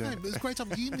break, DJ? It was a great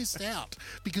time. You missed out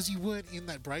because you weren't in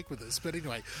that break with us. But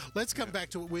anyway, let's come back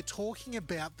to it. We're talking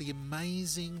about the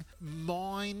amazing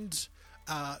mind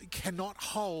cannot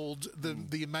hold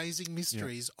the amazing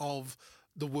mysteries of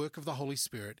the work of the Holy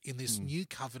Spirit in this new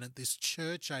covenant, this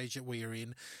church age that we are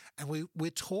in. And we're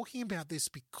talking about this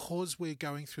because we're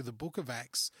going through the book of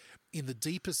Acts in the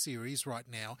deeper series right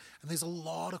now. And there's a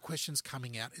lot of questions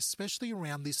coming out, especially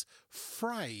around this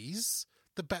phrase,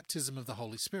 the baptism of the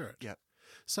Holy Spirit. Yep.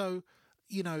 So,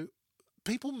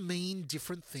 people mean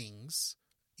different things.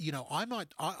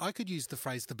 I could use the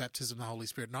phrase the baptism of the Holy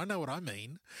Spirit, and I know what I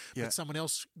mean, but someone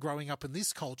else growing up in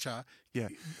this culture, they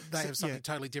have something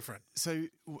totally different. So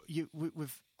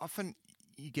we've often,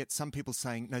 you get some people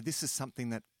saying, no, this is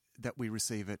something that we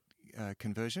receive at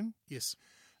conversion. Yes.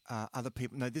 Other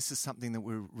people, no, this is something that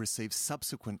we receive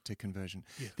subsequent to conversion.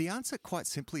 Yeah. The answer quite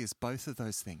simply is both of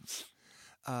those things.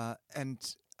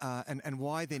 And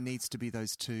why there needs to be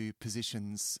those two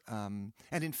positions. And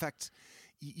in fact,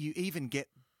 you even get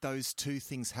those two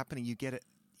things happening. You get it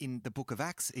in the book of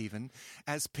Acts even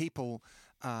as people,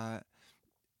 for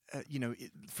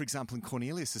example, in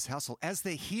Cornelius' household, as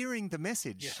they're hearing the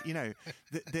message,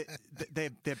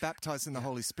 they're baptized in the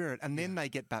Holy Spirit, and then they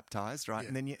get baptized, right?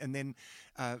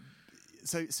 Yeah.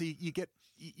 So you get,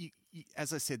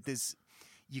 as I said, there's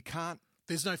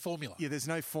no formula. Yeah, there's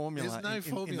no formula.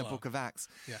 In the book of Acts.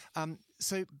 Yeah.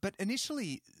 But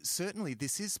initially, certainly,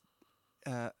 this is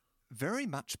very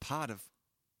much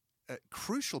a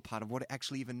crucial part of what it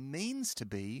actually even means to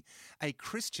be a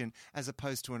Christian as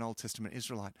opposed to an Old Testament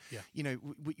Israelite. Yeah.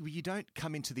 You don't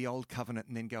come into the Old Covenant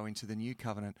and then go into the New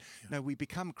Covenant. Yeah. No, we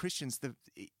become Christians. The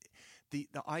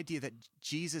idea that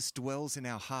Jesus dwells in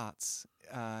our hearts,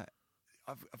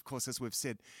 of course, as we've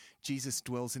said, Jesus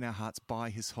dwells in our hearts by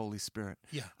his Holy Spirit.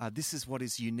 Yeah. This is what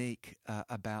is unique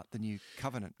about the New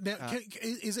Covenant. Now,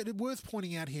 is it worth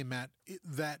pointing out here, Matt,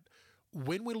 that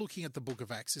when we're looking at the book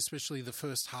of Acts, especially the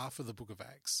first half of the book of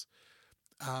Acts,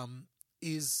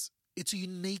 it's a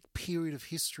unique period of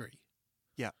history.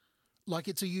 Yeah. Like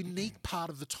it's a unique part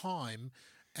of the time.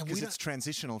 Because it's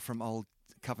transitional from Old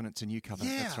Covenant to New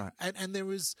Covenant. Yeah. That's right. And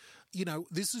there is,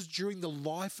 this is during the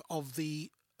life of the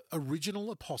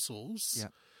original apostles. Yeah.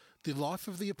 The life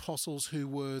of the apostles who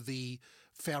were the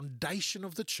foundation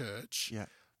of the church. Yeah.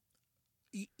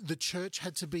 The church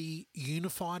had to be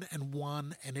unified and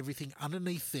one and everything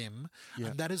underneath them. Yeah.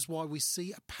 And that is why we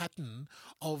see a pattern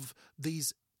of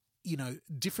these,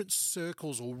 different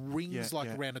circles or rings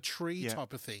around a tree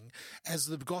type of thing. As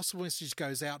the gospel message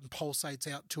goes out and pulsates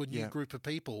out to a new group of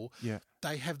people,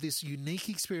 they have this unique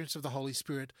experience of the Holy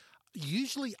Spirit,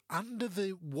 usually under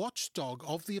the watchdog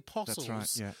of the apostles.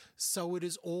 That's right, yeah. So it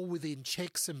is all within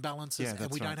checks and balances,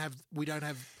 and we don't have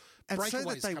and so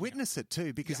that they witness it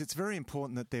too, because it's very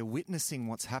important that they're witnessing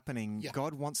what's happening. Yeah.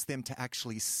 God wants them to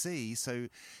actually see. So,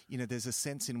 there's a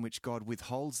sense in which God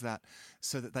withholds that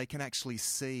so that they can actually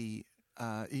see.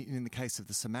 In the case of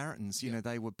the Samaritans,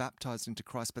 they were baptized into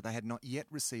Christ, but they had not yet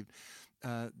received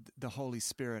the Holy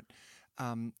Spirit.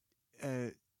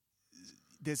 There's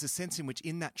a sense in which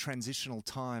in that transitional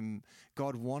time,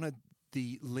 God wanted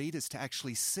the leaders to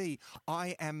actually see,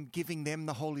 I am giving them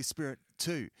the Holy Spirit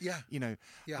too. Yeah.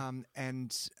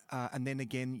 And then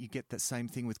again, you get that same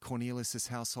thing with Cornelius'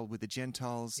 household with the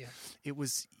Gentiles. Yeah. It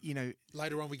was,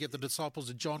 later on we get the disciples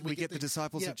of John. We get the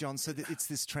disciples of John. So that it's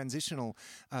this transitional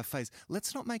phase.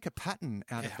 Let's not make a pattern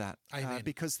out of that. Amen.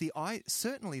 Because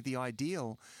certainly the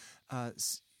ideal, and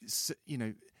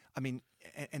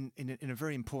in a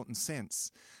very important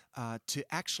sense, to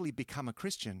actually become a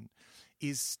Christian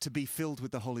is to be filled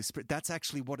with the Holy Spirit. That's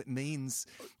actually what it means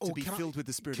to be filled with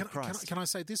the Spirit of Christ. Can I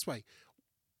say it this way?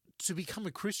 To become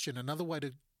a Christian, another way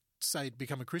to say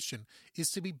become a Christian is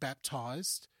to be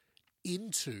baptized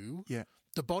into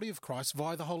the body of Christ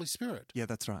via the Holy Spirit. Yeah,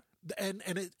 that's right.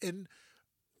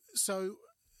 So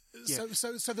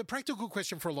the practical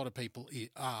question for a lot of people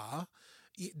are,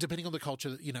 depending on the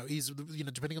culture,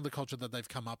 depending on the culture that they've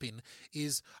come up in,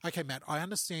 is, okay, Matt, I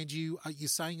understand you're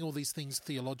saying all these things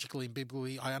theologically and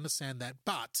biblically. I understand that,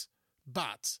 but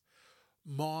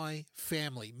my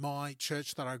family, my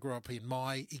church that I grew up in,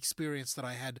 my experience that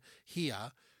I had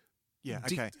here,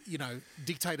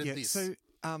 dictated this. So,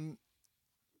 and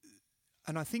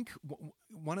I think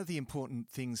one of the important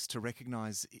things to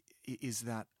recognize is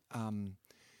that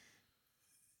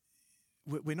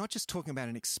we're not just talking about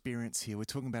an experience here. We're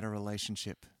talking about a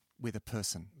relationship with a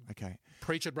person. Okay,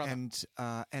 preach it, brother.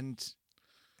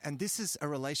 And this is a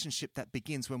relationship that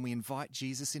begins when we invite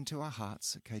Jesus into our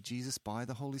hearts. Okay, Jesus by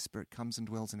the Holy Spirit comes and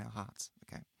dwells in our hearts.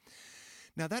 Okay.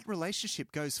 Now that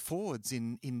relationship goes forwards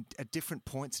in at different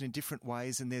points and in different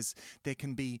ways, and there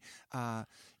can be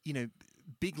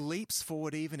big leaps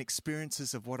forward, even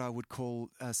experiences of what I would call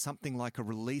something like a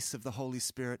release of the Holy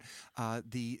Spirit.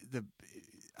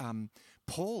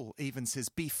 Paul even says,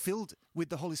 be filled with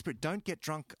the Holy Spirit. Don't get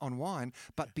drunk on wine,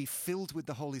 but be filled with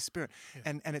the Holy Spirit.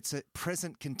 Yeah. And it's a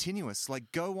present continuous,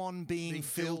 like go on being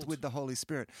filled with the Holy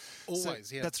Spirit.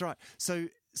 Always, yeah. That's right. So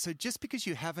just because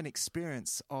you have an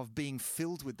experience of being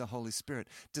filled with the Holy Spirit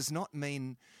does not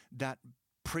mean that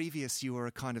previous you were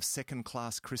a kind of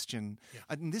second-class Christian. Yeah.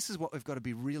 And this is what we've got to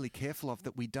be really careful of,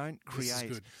 that we don't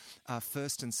create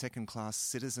first and second-class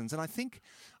citizens. And I think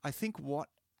what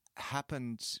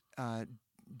happened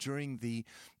during the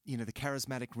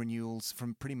charismatic renewals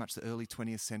from pretty much the early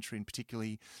 20th century, and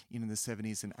particularly the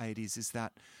 70s and 80s, is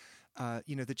that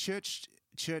the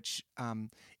church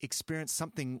experienced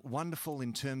something wonderful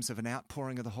in terms of an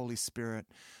outpouring of the Holy Spirit.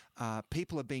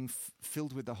 People are being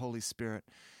filled with the Holy Spirit,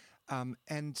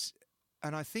 and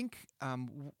I think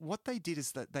what they did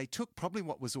is that they took probably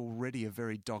what was already a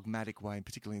very dogmatic way,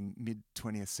 particularly in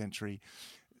mid-20th century.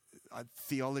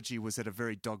 Theology was at a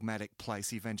very dogmatic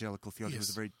place. Evangelical theology was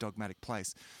a very dogmatic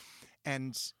place,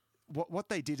 and what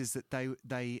they did is that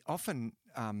they often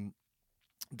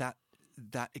that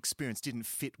experience didn't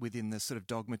fit within the sort of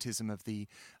dogmatism of the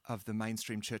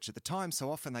mainstream church at the time. So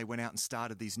often they went out and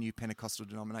started these new Pentecostal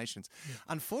denominations. Yeah.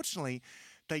 Unfortunately,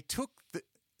 they took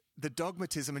the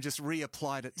dogmatism and just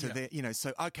reapplied it to their,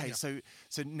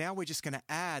 so now we're just going to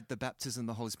add the baptism of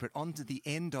the Holy Spirit onto the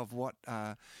end of what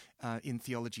in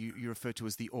theology you refer to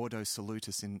as the ordo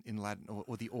salutis in Latin,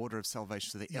 or the order of salvation.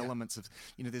 So the elements of,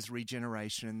 there's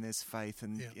regeneration and there's faith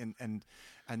and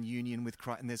union with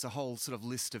Christ, and there's a whole sort of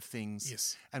list of things.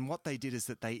 Yes. And what they did is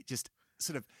that they just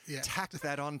sort of tacked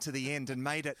that on to the end and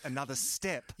made it another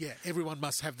step. Yeah, everyone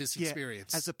must have this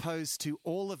experience. As opposed to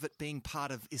all of it being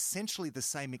part of essentially the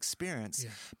same experience,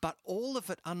 but all of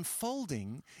it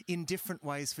unfolding in different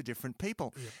ways for different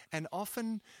people. Yeah. And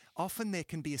often there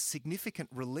can be a significant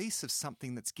release of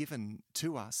something that's given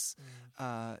to us,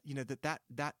 I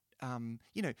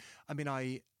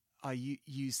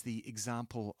use the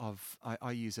example of,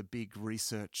 I use a big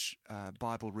research,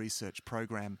 Bible research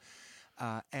program,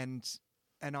 and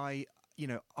I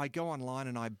go online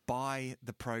and I buy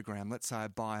the program. Let's say I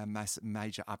buy a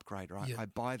major upgrade, right? Yeah. I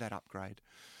buy that upgrade.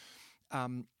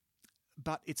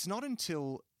 But it's not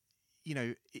until,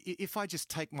 if I just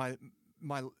take my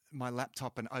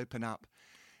laptop and open up,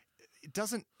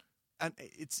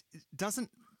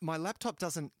 my laptop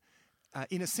doesn't,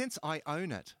 in a sense, I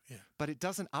own it, but it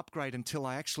doesn't upgrade until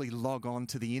I actually log on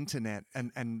to the internet,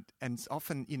 and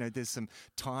often there's some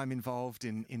time involved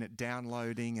in it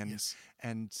downloading,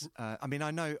 and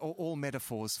I know all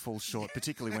metaphors fall short,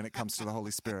 particularly when it comes to the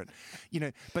Holy Spirit,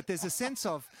 but there's a sense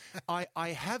of I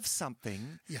have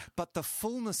something, but the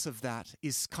fullness of that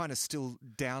is kind of still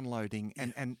downloading,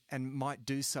 and might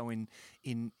do so in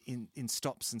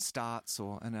stops and starts,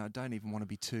 and I don't even want to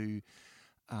be too.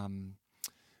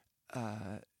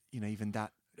 Even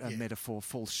that metaphor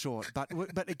falls short. But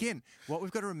again, what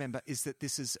we've got to remember is that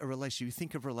this is a relationship. You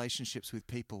think of relationships with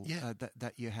people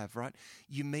that you have, right?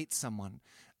 You meet someone.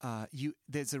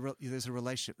 There's a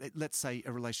relationship. Let's say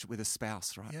a relationship with a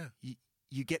spouse, right? Yeah.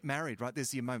 You get married, right?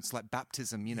 There's your moments like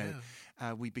baptism.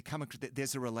 We become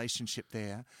there's a relationship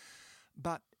there,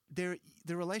 but the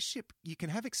relationship, you can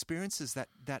have experiences that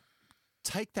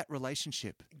take that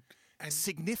relationship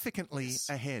significantly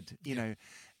ahead,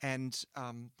 and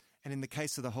in the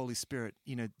case of the Holy Spirit,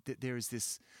 there is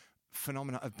this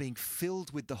phenomena of being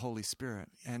filled with the Holy Spirit,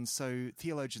 and so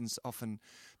theologians often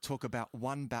talk about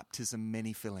one baptism,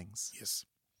 many fillings. Yes,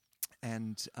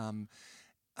 that's a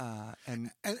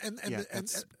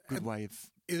good way of.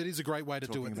 It is a great way to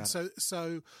do it. And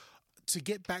so to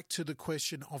get back to the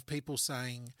question of people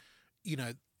saying,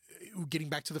 getting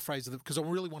back to the phrase of because I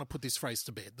really want to put this phrase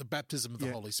to bed, the baptism of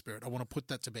the Holy Spirit. I want to put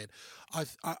that to bed.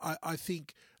 I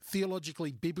think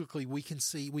theologically, biblically, we can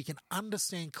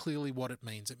understand clearly what it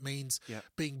means. It means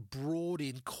being brought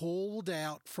in, called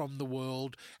out from the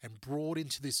world and brought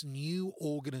into this new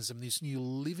organism, this new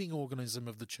living organism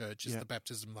of the church is the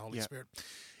baptism of the Holy Spirit.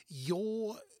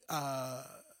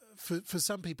 For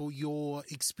some people, your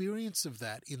experience of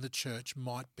that in the church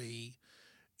might be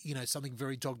something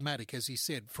very dogmatic, as you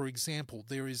said. For example,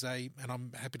 there is and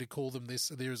I'm happy to call them this,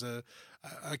 there is a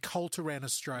cult around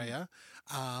Australia,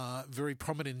 very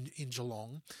prominent in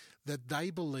Geelong, that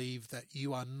they believe that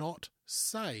you are not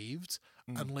saved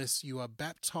unless you are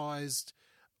baptised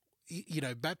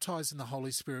baptized in the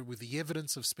Holy Spirit with the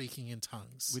evidence of speaking in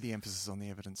tongues. With the emphasis on the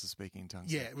evidence of speaking in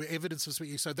tongues. Yeah, evidence of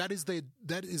speaking. So that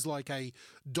is like a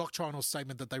doctrinal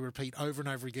statement that they repeat over and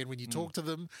over again. When you talk to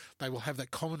them, they will have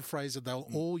that common phrase that they'll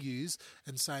all use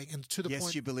and to the point.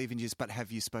 Yes, you believe in Jesus, but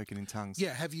have you spoken in tongues?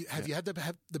 Yeah, have you had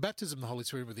the baptism of the Holy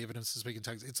Spirit with the evidence of speaking in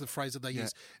tongues? It's the phrase that they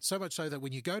use. So much so that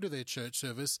when you go to their church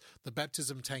service, the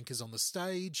baptism tank is on the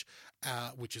stage,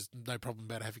 which is no problem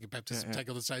about having a baptism tank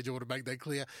on the stage. I want to make that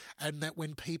clear. And that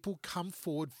when people come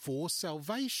forward for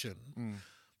salvation,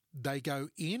 they go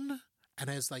in, and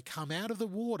as they come out of the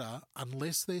water,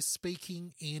 unless they're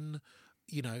speaking in,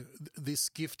 this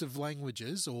gift of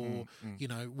languages or,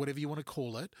 whatever you want to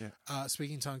call it,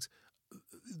 speaking in tongues,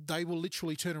 they will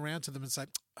literally turn around to them and say, it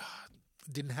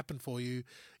didn't happen for you.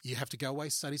 You have to go away,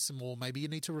 study some more. Maybe you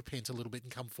need to repent a little bit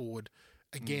and come forward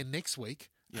again next week,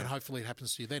 and hopefully it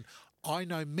happens to you then. I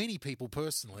know many people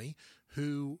personally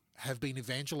who have been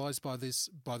evangelized by this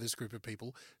group of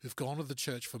people who've gone to the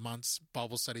church for months,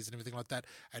 Bible studies and everything like that,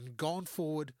 and gone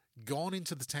forward, gone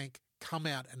into the tank, come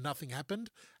out, and nothing happened,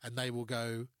 and they will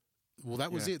go, well,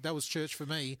 that was it. That was church for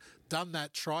me. Done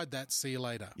that, tried that, see you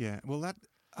later. Yeah, well,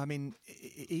 even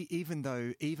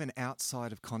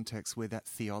outside of context where that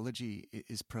theology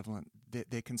is prevalent,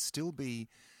 there can still be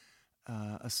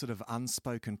a sort of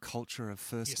unspoken culture of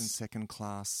first and second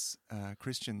class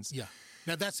Christians. Yeah.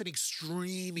 Now that's an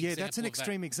extreme example. Yeah, that's an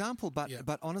extreme example.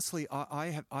 But honestly,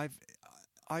 I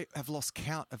have lost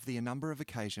count of the number of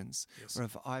occasions where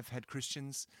I've had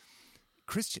Christians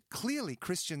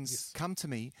come to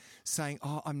me saying,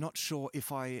 "Oh, I'm not sure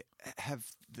if I have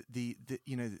the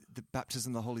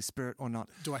baptism of the Holy Spirit or not."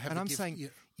 Do I have? And I'm gift? saying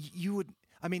you would.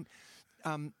 I mean,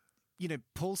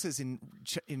 Paul says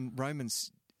in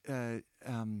Romans.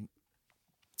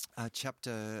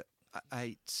 Chapter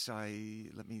 8,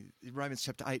 Romans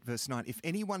chapter 8, verse 9, if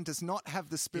anyone does not have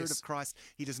the Spirit of Christ,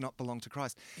 he does not belong to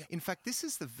Christ. Yeah. In fact, this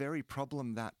is the very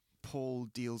problem that Paul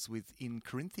deals with in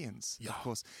Corinthians, of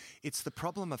course. It's the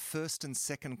problem of first and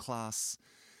second class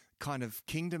kind of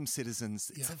kingdom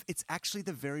citizens. It's actually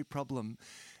the very problem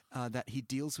that he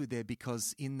deals with there,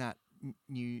 because in that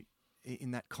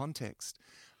context,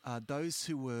 those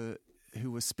who were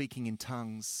speaking in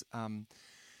tongues,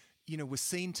 were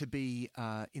seen to be,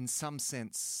 in some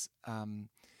sense,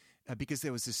 because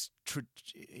there was this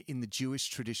in the Jewish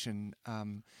tradition,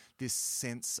 this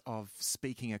sense of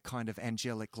speaking a kind of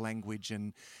angelic language,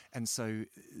 and so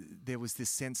there was this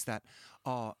sense that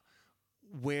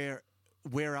we're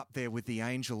up there with the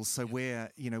angels, so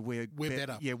we're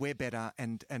better. Yeah, we're better,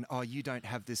 and you don't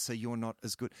have this, so you're not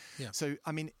as good. Yeah. So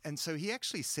so he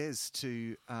actually says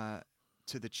to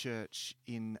the church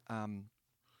in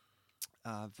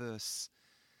verse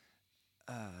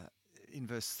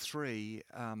 3.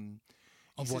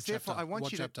 He says, therefore, I want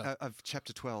you to, of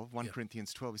chapter 12, 1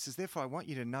 Corinthians 12, he says, therefore, I want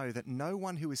you to know that no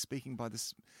one who is speaking by the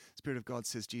Spirit of God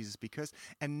says Jesus be cursed,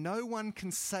 and no one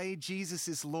can say Jesus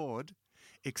is Lord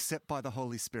except by the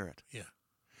Holy Spirit. Yeah.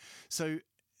 So,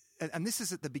 and this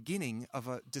is at the beginning of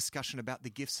a discussion about the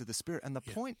gifts of the Spirit. And the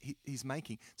point he's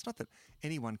making, it's not that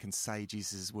anyone can say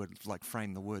Jesus' word, like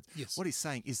frame the word. Yes. What he's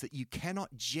saying is that you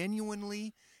cannot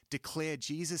genuinely declare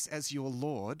Jesus as your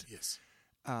Lord. Yes.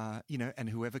 And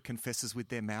whoever confesses with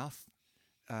their mouth,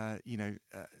 that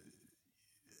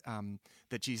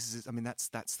Jesus is,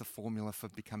 that's the formula for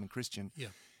becoming Christian. Yeah.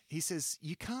 He says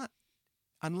you can't,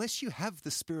 unless you have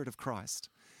the Spirit of Christ,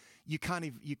 you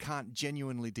can't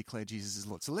genuinely declare Jesus as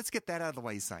Lord. So let's get that out of the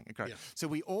way, he's saying. Okay. Yeah. So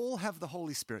we all have the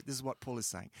Holy Spirit. This is what Paul is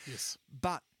saying. Yes.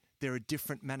 But there are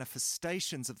different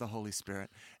manifestations of the Holy Spirit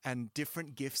and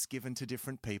different gifts given to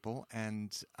different people.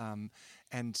 And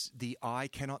the eye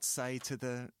cannot say to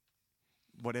the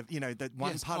whatever, that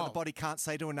one part of the body can't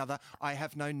say to another, I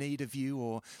have no need of you,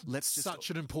 or let's just... Such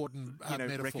an important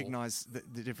metaphor. Recognize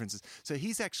the differences. So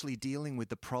he's actually dealing with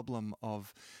the problem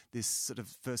of this sort of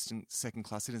first and second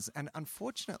class citizens. And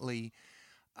unfortunately,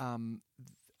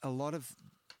 a lot of...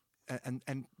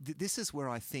 And this is where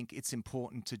I think it's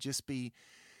important to just be...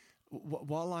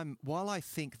 While I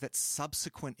think that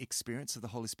subsequent experience of the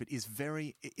Holy Spirit is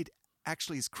it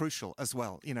actually is crucial as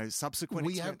well. Subsequent.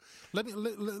 Let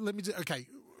me do, okay.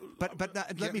 But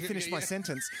let me finish my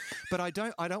sentence. But I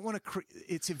don't want to.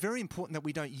 It's very important that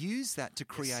we don't use that to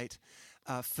create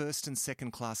first and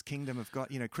second class kingdom of God.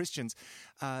 Christians,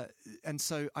 and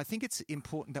so I think it's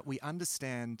important that we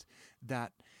understand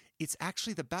that it's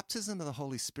actually the baptism of the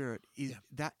Holy Spirit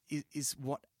is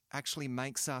what actually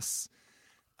makes us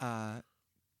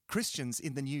Christians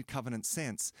in the new covenant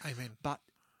sense. Amen. But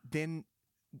then,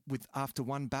 after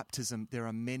one baptism, there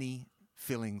are many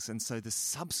fillings, and so the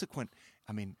subsequent.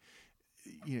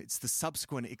 it's the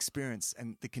subsequent experience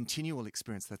and the continual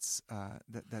experience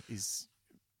that is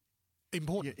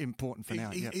important for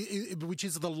now. Which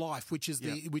is the life, which is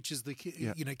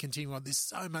the continuing on. There's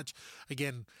so much.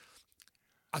 Again,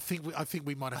 I think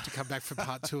we might have to come back for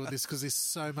part 2 of this because there's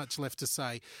so much left to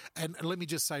say. And let me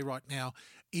just say right now,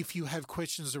 if you have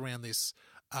questions around this,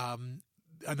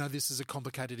 I know this is a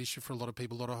complicated issue for a lot of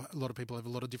people. A lot of people have a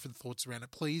lot of different thoughts around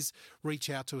it. Please reach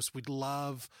out to us. We'd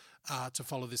love to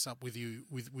follow this up with you,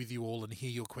 with you all, and hear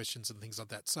your questions and things like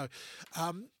that. So,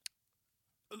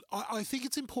 I think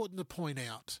it's important to point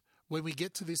out when we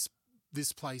get to this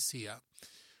place here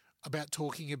about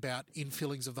talking about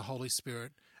infillings of the Holy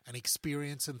Spirit and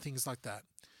experience and things like that.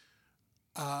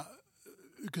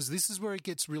 Because this is where it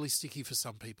gets really sticky for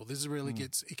some people. This is really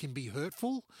it can be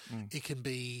hurtful. It can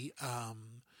be,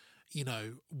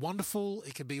 wonderful.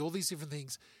 It can be all these different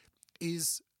things.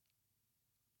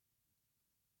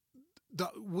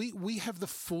 We have the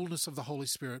fullness of the Holy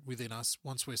Spirit within us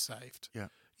once we're saved. Yeah.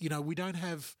 We don't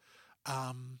have,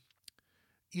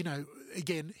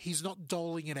 again, he's not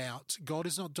doling it out. God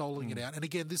is not doling it out. And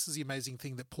again, this is the amazing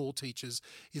thing that Paul teaches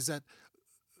is that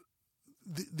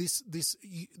this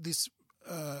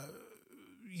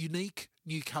unique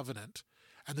new covenant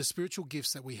and the spiritual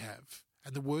gifts that we have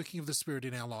and the working of the Spirit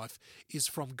in our life is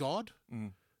from God,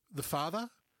 the Father,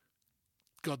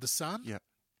 God the Son,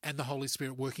 and the Holy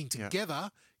Spirit working together,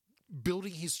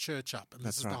 building his church up. And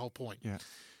this is the whole point. Yeah.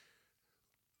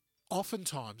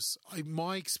 Oftentimes, in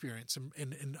my experience,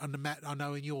 and Matt, I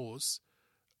know in yours,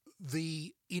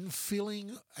 the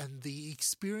infilling and the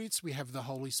experience we have of the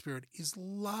Holy Spirit is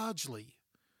largely,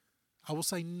 I will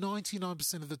say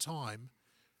 99% of the time,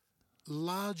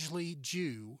 largely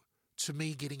due to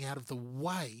me getting out of the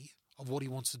way of what he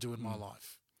wants to do in my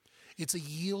life. It's a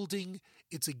yielding,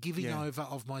 it's a giving over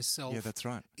of myself. Yeah, that's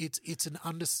right. It's an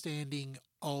understanding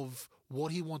of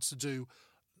what he wants to do,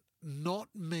 not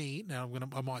me. Now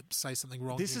I might say something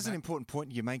wrong. This is an important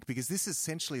point you make because this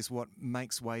essentially is what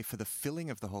makes way for the filling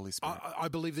of the Holy Spirit. I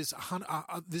believe this.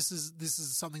 This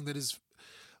is something that is.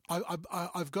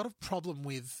 I've got a problem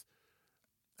with.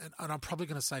 And I'm probably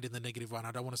going to say it in the negative way, and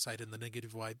I don't want to say it in the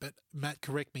negative way, but Matt,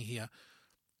 correct me here.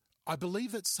 I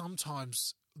believe that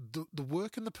sometimes the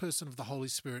work and the person of the Holy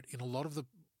Spirit in a lot of the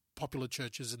popular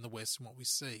churches in the West and what we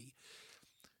see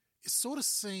is sort of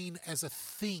seen as a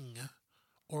thing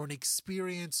or an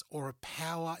experience or a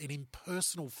power, an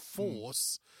impersonal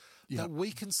force that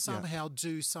we can somehow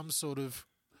do some sort of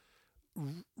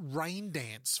rain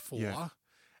dance for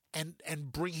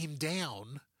and bring him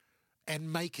down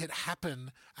and make it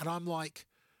happen. And I'm like,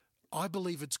 I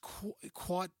believe it's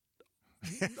quite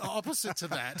opposite to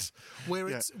that, where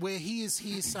it's where he is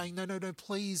saying, no,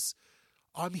 please,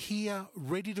 I'm here,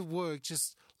 ready to work.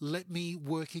 Just let me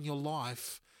work in your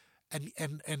life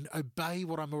and obey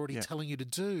what I'm already telling you to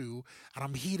do. And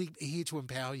I'm here to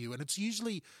empower you. And it's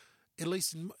usually, at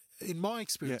least in my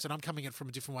experience, and I'm coming at it from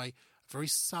a different way, very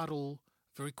subtle,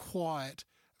 very quiet,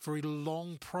 very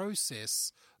long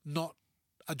process, not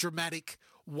a dramatic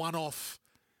one-off.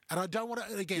 And I don't want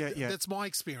to, again, that's my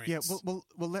experience. Yeah, well,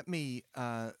 let me,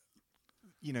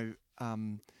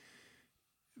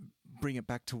 bring it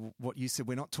back to what you said.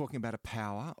 We're not talking about a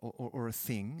power or a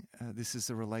thing. This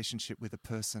is a relationship with a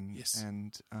person. Yes.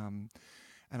 And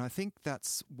I think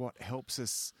that's what helps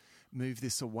us move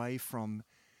this away from,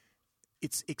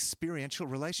 it's experiential.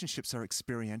 Relationships are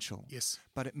experiential. Yes.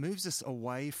 But it moves us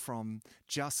away from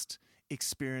just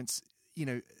experience,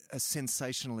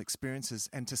 sensational experiences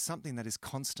and to something that is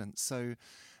constant. So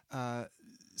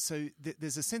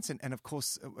there's a sense, and of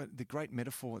course, the great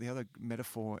metaphor, the other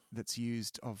metaphor that's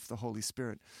used of the Holy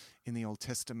Spirit in the Old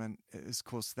Testament is, of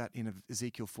course, that in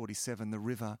Ezekiel 47, the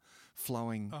river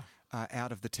flowing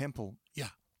out of the temple. Yeah.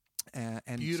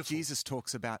 And beautiful. Jesus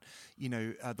talks about,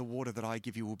 the water that I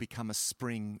give you will become a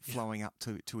spring flowing up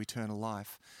to eternal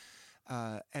life.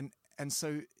 And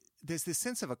so there's this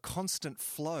sense of a constant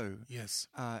flow. Yes.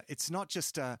 It's not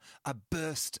just a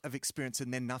burst of experience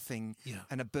and then nothing,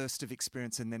 and a burst of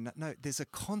experience and then no. There's a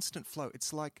constant flow.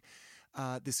 It's like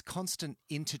this constant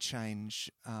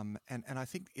interchange, and I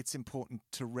think it's important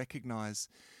to recognize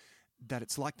that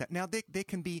it's like that. Now, there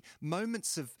can be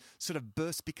moments of sort of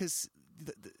burst because,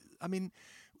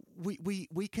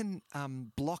 we can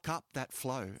block up that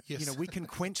flow. Yes. We can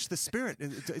quench the Spirit.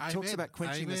 It talks about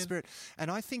quenching the Spirit.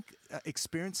 And I think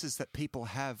experiences that people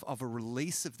have of a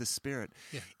release of the Spirit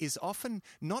is often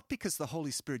not because the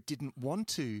Holy Spirit didn't want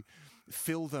to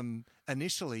fill them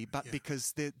initially, but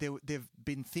because there've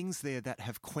been things there that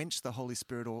have quenched the Holy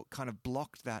Spirit or kind of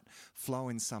blocked that flow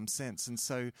in some sense. And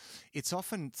so it's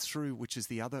often through, which is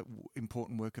the other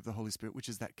important work of the Holy Spirit, which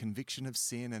is that conviction of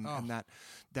sin and that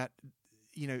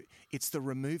it's the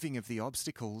removing of the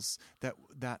obstacles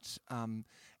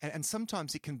and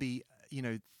sometimes it can be,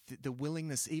 the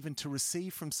willingness even to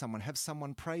receive from someone, have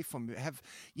someone pray for me, have,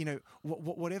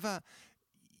 whatever,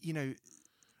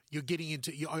 You're getting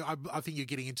into. I think you're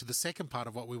getting into the second part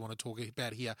of what we want to talk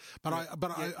about here. But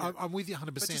I'm with you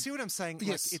 100%. But you see what I'm saying?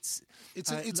 Yes,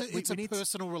 like it's a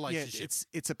personal relationship.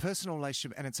 Yeah, it's a personal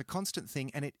relationship, and it's a constant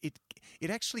thing, and it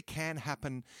actually can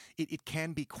happen. It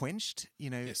can be quenched.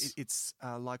 Yes. It's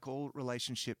like all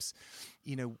relationships.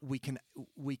 We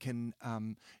can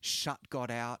shut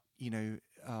God out.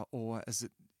 Or as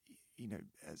it.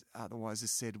 As otherwise is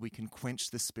said, we can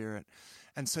quench the Spirit.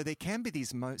 And so there can be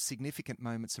these significant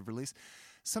moments of release.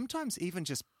 Sometimes even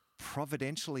just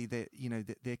providentially, there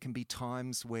can be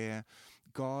times where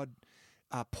God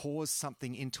pours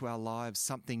something into our lives,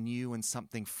 something new and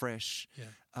something fresh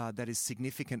that is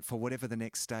significant for whatever the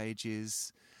next stage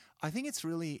is. I think it's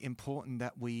really important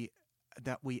that we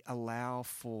allow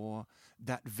for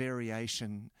that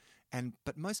variation,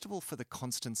 but most of all for the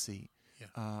constancy.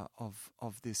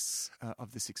 Of this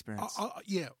experience.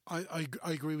 I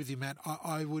agree with you, Matt.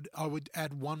 I would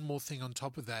add one more thing on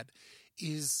top of that.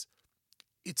 Is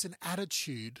it's an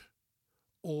attitude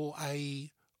or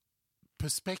a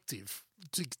perspective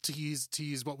to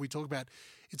use what we talk about.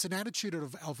 It's an attitude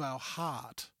of our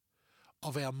heart,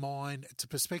 of our mind. It's a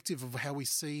perspective of how we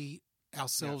see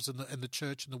ourselves and the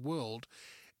church and the world,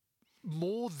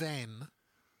 more than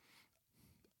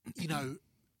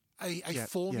a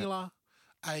formula.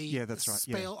 That's right.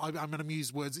 Spell. I'm going to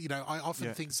use words. I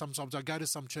often think sometimes I go to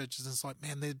some churches and it's like,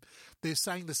 man, they're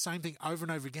saying the same thing over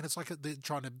and over again. It's like they're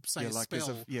trying to say a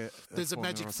spell. There's a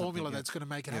magic formula that's going to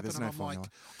make it happen. And I'm formula. Like,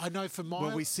 I know for my.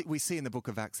 Well, we see in the Book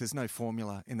of Acts, there's no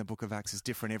formula in the Book of Acts. It's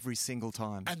different every single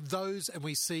time. And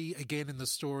we see again in the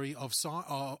story of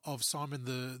Simon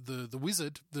the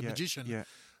wizard, the magician,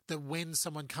 that when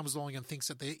someone comes along and thinks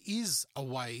that there is a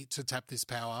way to tap this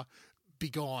power. Be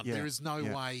gone. There is no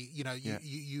way.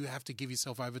 You have to give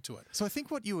yourself over to it. So I think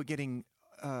what you were getting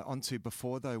onto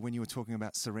before, though, when you were talking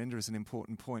about surrender, is an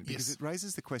important point because it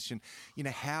raises the question.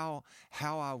 How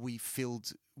are we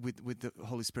filled with the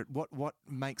Holy Spirit? What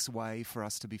makes way for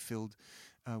us to be filled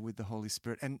with the Holy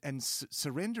Spirit? And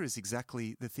surrender is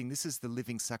exactly the thing. This is the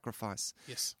living sacrifice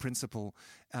principle,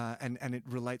 and it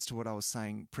relates to what I was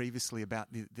saying previously about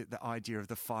the idea of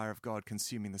the fire of God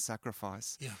consuming the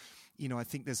sacrifice. Yeah. I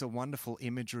think there's a wonderful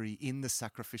imagery in the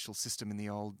sacrificial system in the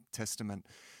Old Testament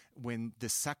when the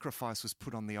sacrifice was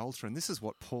put on the altar. And this is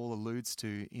what Paul alludes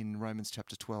to in Romans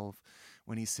chapter 12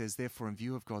 when he says, therefore, in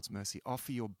view of God's mercy,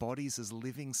 offer your bodies as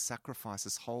living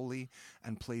sacrifices, holy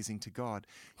and pleasing to God.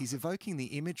 He's evoking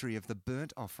the imagery of the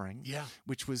burnt offering,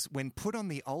 which was, when put on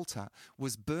the altar,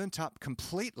 was burnt up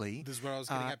completely. This is where I was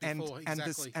getting at before.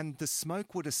 Exactly. And the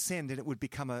smoke would ascend and it would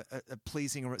become a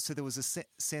pleasing. So there was a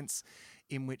sense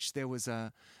in which there was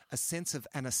a sense of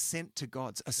an ascent to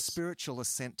God, a spiritual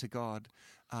ascent to God,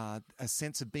 a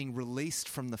sense of being released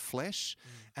from the flesh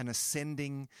and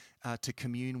ascending to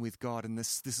commune with God. And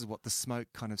this is what the smoke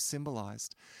kind of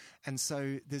symbolized. And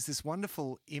so there's this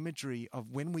wonderful imagery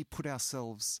of when we put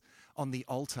ourselves on the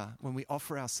altar, when we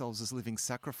offer ourselves as living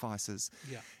sacrifices,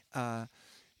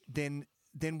 then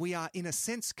we are in a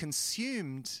sense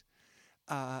consumed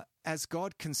as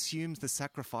God consumes the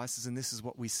sacrifices, and this is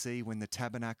what we see when the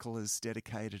tabernacle is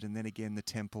dedicated and then again the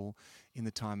temple in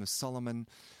the time of Solomon.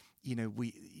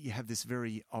 You have this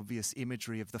very obvious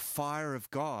imagery of the fire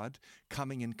of God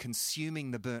coming and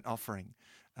consuming the burnt offering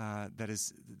that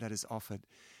is offered.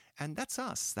 And that's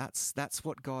us. That's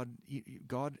what God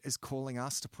is calling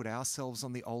us to put ourselves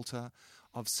on the altar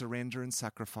of surrender and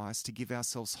sacrifice, to give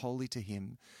ourselves wholly to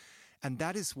Him. And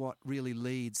that is what really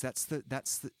leads. That's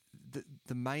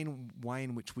the main way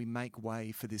in which we make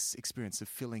way for this experience of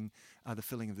the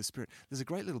filling of the Spirit. There's a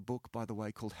great little book, by the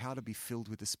way, called How to Be Filled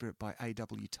with the Spirit by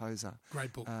A.W. Tozer.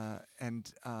 Great book.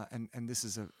 And this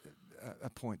is a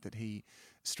point that he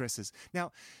stresses.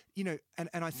 Now, and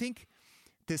I think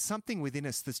there's something within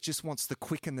us that just wants the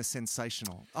quick and the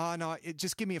sensational. Oh no,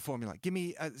 just give me a formula. Give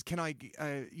me. Can I?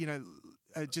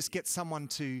 Just get someone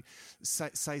to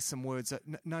say some words.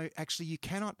 No, actually, you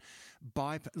cannot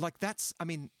buy. Like that's. I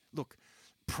mean, look,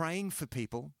 praying for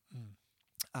people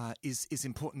is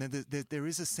important. There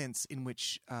is a sense in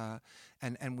which,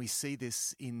 and we see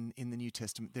this in the New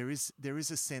Testament. There is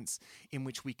a sense in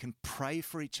which we can pray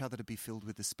for each other to be filled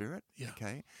with the Spirit. Yeah.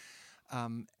 Okay,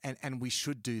 and we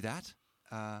should do that.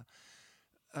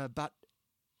 but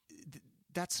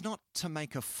that's not to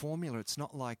make a formula. It's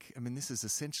not like, I mean, this is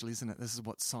essential, isn't it? This is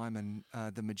what Simon,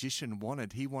 the magician,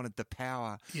 wanted. He wanted the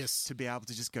power to be able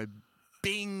to just go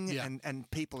bing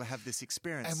and people have this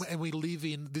experience. And we live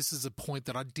in, this is a point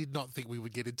that I did not think we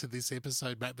would get into this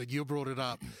episode, Matt, but you brought it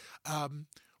up.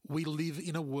 We live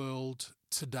in a world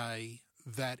today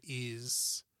that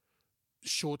is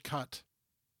shortcut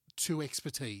to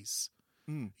expertise.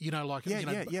 You know, like,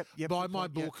 buy my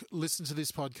book, listen to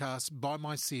this podcast, buy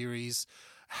my series,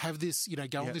 have this,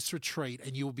 go on this retreat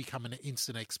and you'll become an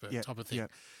instant expert type of thing.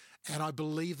 Yep. And I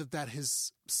believe that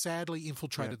has sadly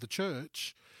infiltrated the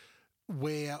church,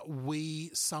 where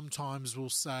we sometimes will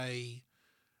say,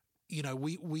 I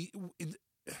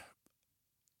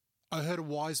heard a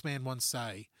wise man once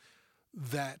say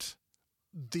that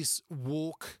this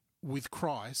walk with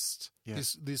Christ,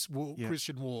 this walk,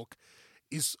 Christian walk,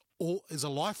 is a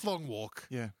lifelong walk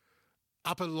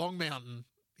up a long mountain,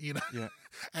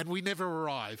 and we never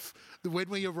arrive. When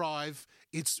we arrive,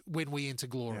 it's when we enter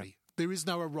glory. There is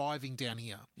no arriving down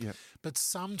here. But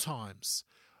sometimes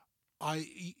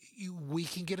we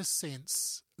can get a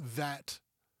sense that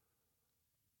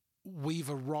we've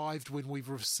arrived when we've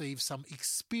received some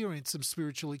experience, some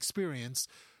spiritual experience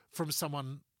from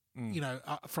someone,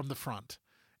 from the front.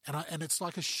 And it's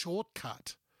like a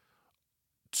shortcut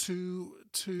to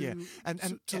life.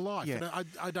 And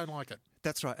I don't like it.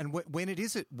 That's right. And when it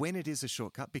is a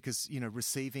shortcut, because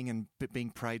receiving and being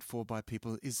prayed for by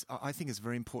people I think is a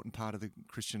very important part of the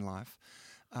Christian life.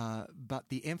 But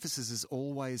the emphasis is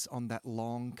always on that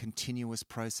long, continuous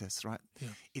process, right? Yeah.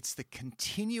 It's the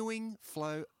continuing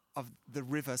flow of the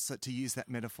river, so to use that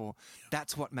metaphor,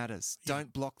 that's what matters.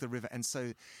 Don't block the river. And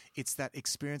so it's that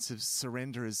experience of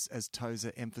surrender, as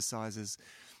Tozer emphasizes.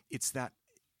 It's that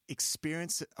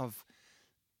experience of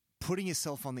putting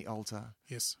yourself on the altar,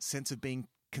 sense of being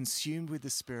consumed with the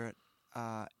Spirit,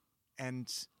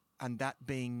 and that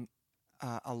being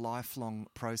a lifelong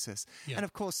process. Yeah. And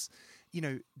of course,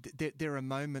 there are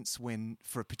moments when,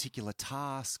 for a particular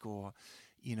task, or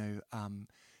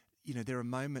there are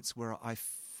moments where I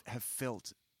have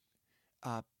felt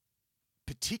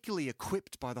particularly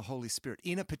equipped by the Holy Spirit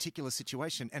in a particular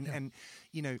situation, and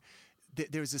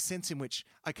there is a sense in which,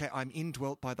 okay, I'm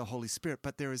indwelt by the Holy Spirit,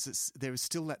 but there is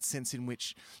still that sense in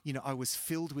which I was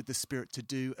filled with the Spirit to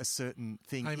do a certain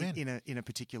thing in a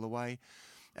particular way.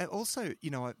 Also,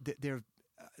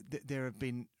 there have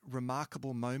been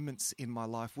remarkable moments in my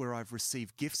life where I've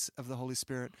received gifts of the Holy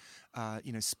Spirit,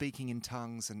 speaking in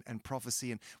tongues and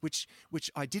prophecy, and which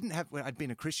I didn't have. I'd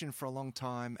been a Christian for a long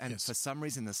time, and for some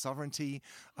reason, the sovereignty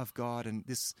of God, and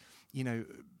this,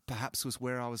 perhaps was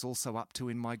where I was also up to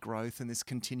in my growth and this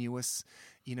continuous,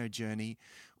 journey,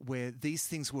 where these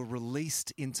things were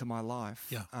released into my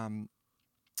life.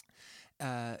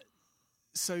 But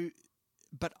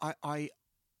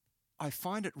I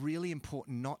find it really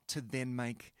important not to then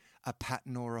make a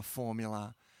pattern or a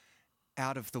formula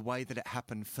out of the way that it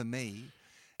happened for me,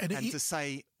 and to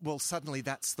say, well, suddenly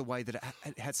that's the way that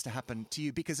it has to happen to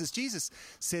you. Because as Jesus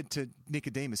said to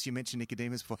Nicodemus, you mentioned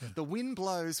Nicodemus before, the wind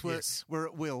blows where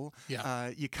it will.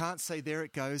 You can't say there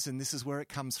it goes and this is where it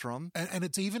comes from. And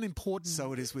it's even important.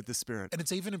 So it is with the Spirit. And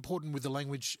it's even important with the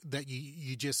language that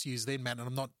you just used then, Matt, and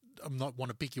I'm not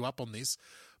want to pick you up on this,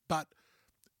 but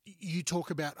you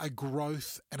talk about a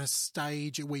growth and a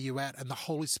stage where you're at, and the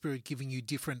Holy Spirit giving you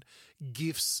different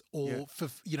gifts or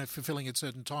fulfilling at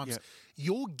certain times.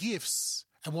 Your gifts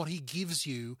and what He gives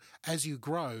you as you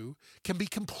grow can be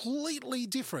completely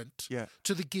different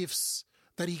to the gifts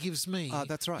that He gives me.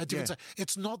 That's right.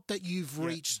 It's not that you've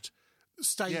reached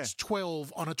stage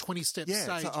 12 on a 20-step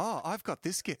stage. So, I've got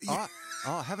this gift.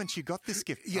 Haven't you got this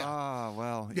gift? Oh,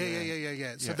 well.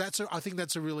 Yeah. So I think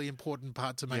that's a really important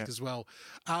part to make as well.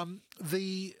 All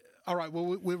right,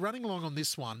 well, we're running along on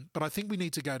this one, but I think we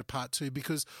need to go to part 2,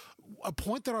 because a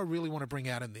point that I really want to bring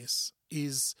out in this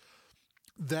is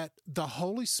that the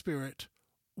Holy Spirit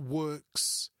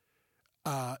works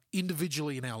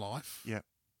individually in our life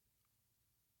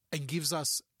and gives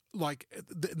us, like,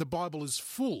 the Bible is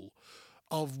full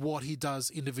of what He does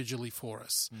individually for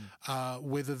us,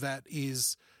 whether that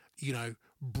is,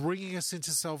 bringing us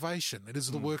into salvation. It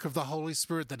is the work of the Holy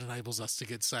Spirit that enables us to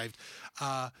get saved.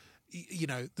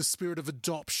 The spirit of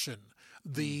adoption,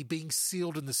 the being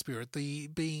sealed in the Spirit, the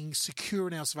being secure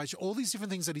in our salvation, all these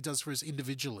different things that He does for us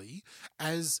individually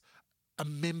as a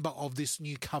member of this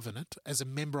new covenant, as a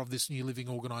member of this new living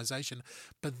organisation.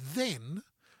 But then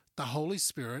the Holy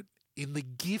Spirit, in the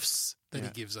gifts that He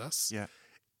gives us,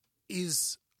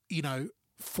 is,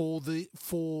 for the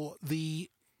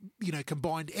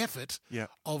combined effort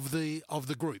of the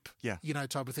group,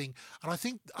 type of thing. And I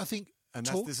think And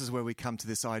this is where we come to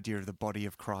this idea of the body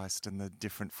of Christ and the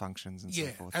different functions and so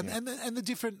forth. And the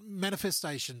different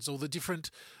manifestations, or the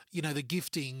different, the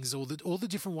giftings, or all the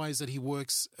different ways that he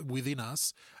works within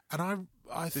us. And I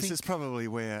think this is probably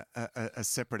where a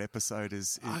separate episode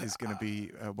is going to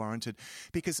be warranted,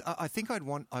 because I think I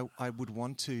would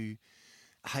want to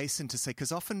hasten to say,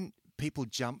 because often people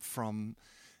jump from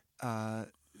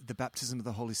the baptism of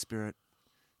the Holy Spirit,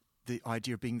 the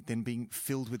idea of being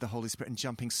filled with the Holy Spirit, and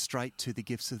jumping straight to the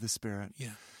gifts of the Spirit.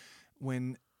 Yeah.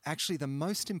 When actually the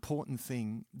most important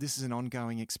thing, this is an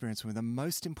ongoing experience, where the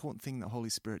most important thing the Holy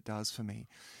Spirit does for me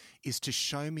is to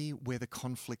show me where the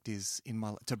conflict is in my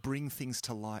life, to bring things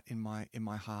to light in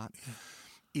my heart,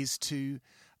 is to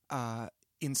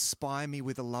inspire me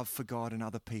with a love for God and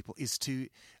other people, is to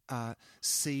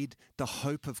seed the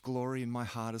hope of glory in my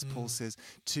heart, as Paul says,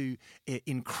 to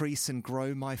increase and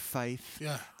grow my faith,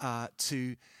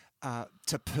 to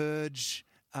purge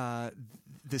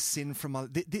the sin from other.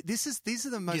 These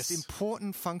are the most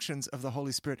important functions of the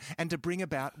Holy Spirit, and to bring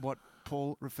about what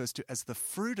Paul refers to as the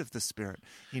fruit of the Spirit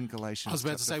in Galatians. I was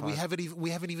about to say 5.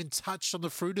 we haven't even touched on the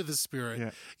fruit of the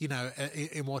Spirit,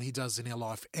 in what he does in our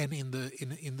life and in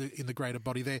the greater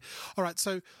body there. All right,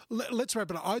 so let's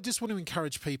wrap it up. I just want to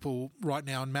encourage people right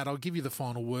now, and Matt, I'll give you the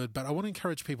final word, but I want to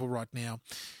encourage people right now.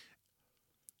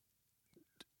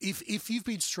 If you've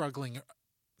been struggling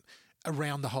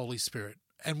around the Holy Spirit,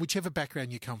 and whichever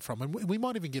background you come from, and we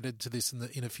might even get into this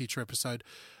in a future episode.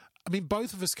 I mean,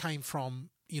 both of us came from,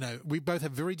 we both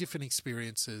have very different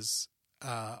experiences,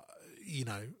 in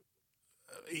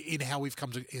how we've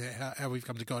come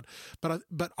to God.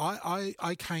 But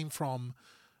I came from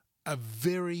a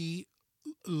very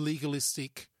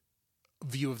legalistic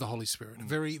view of the Holy Spirit,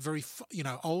 very, very,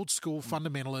 old school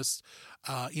fundamentalist,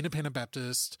 independent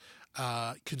Baptist,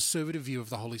 conservative view of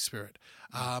the Holy Spirit,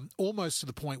 almost to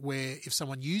the point where if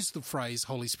someone used the phrase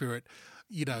Holy Spirit,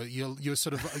 you're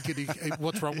sort of getting,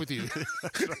 what's wrong with you?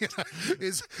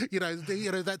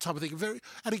 That type of thing.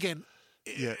 And again,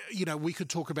 we could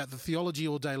talk about the theology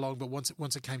all day long, but once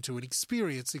it came to an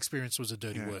experience was a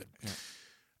dirty word. Yeah.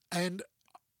 And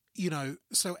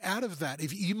so out of that,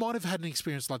 if you might have had an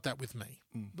experience like that with me,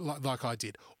 like I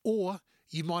did, or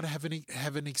you might have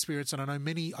an experience, and I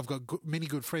know I've got many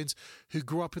good friends who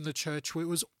grew up in the church where it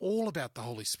was all about the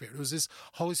Holy Spirit. It was this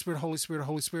Holy Spirit, Holy Spirit,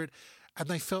 Holy Spirit, and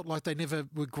they felt like they never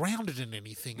were grounded in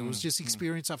anything. It was just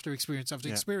experience after experience after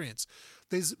experience.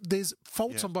 There's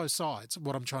faults on both sides,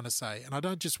 what I'm trying to say, and I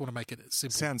don't just want to make it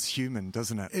simple. Sounds human,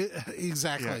 doesn't it?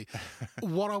 Exactly. Yeah.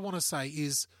 What I want to say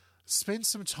is spend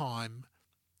some time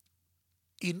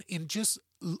in just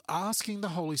asking the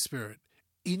Holy Spirit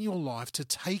in your life to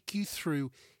take you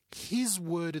through his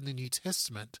word in the New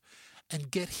Testament and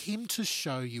get him to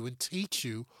show you and teach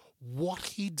you what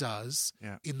he does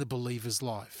in the believer's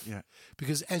life. Yeah.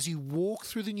 Because as you walk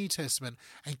through the New Testament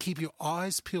and keep your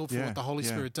eyes peeled for what the Holy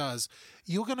Spirit does,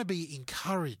 you're going to be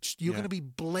encouraged. You're going to be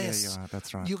blessed. Yeah,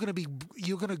 that's right. You're going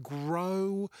to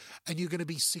grow, and you're going to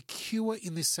be secure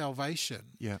in this salvation.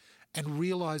 Yeah. And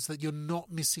realize that you're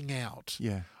not missing out.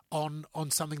 Yeah. On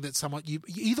something that someone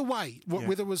either way,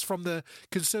 whether it was from the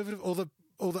conservative or the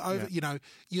over,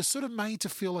 you're sort of made to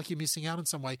feel like you're missing out in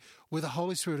some way, where the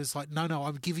Holy Spirit is like, no,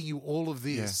 I'm giving you all of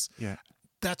this. Yeah.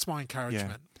 That's my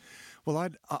encouragement. Yeah. Well,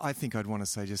 I think I'd want to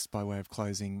say, just by way of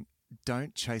closing,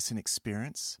 don't chase an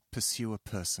experience, pursue a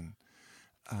person.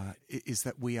 Is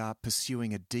that we are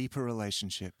pursuing a deeper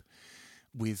relationship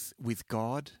with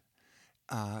God.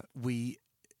 We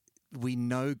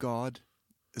know God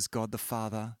as God the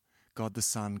Father, God the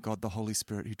Son, God the Holy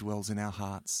Spirit who dwells in our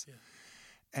hearts. Yeah.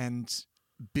 And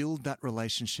build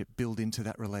into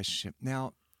that relationship.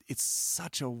 Now, it's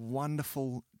such a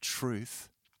wonderful truth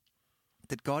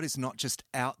that God is not just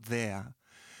out there,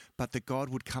 but that God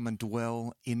would come and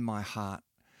dwell in my heart.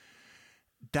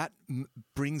 That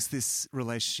brings this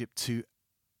relationship to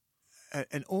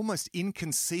an almost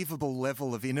inconceivable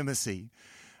level of intimacy.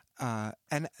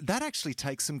 And that actually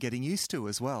takes some getting used to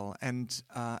as well. And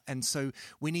so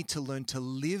we need to learn to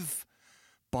live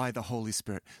by the Holy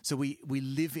Spirit. So we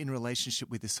live in relationship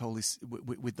with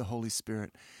with the Holy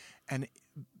Spirit.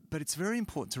 But it's very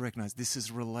important to recognize this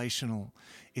is relational.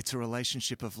 It's a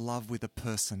relationship of love with a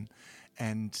person.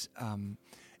 And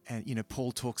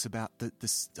Paul talks about the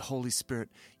Holy Spirit,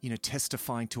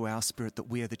 testifying to our spirit that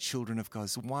we are the children of God.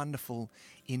 It's wonderful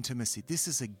intimacy. This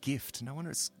is a gift. No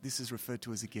wonder this is referred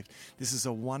to as a gift. This is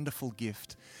a wonderful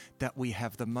gift that we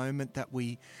have the moment that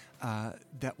we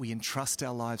entrust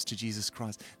our lives to Jesus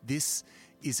Christ. This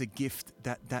is a gift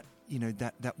that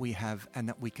we have, and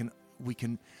that we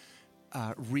can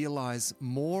realize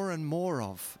more and more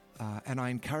of. And I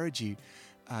encourage you,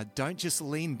 Don't just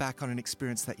lean back on an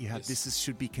experience that you have. Yes.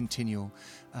 Should be continual.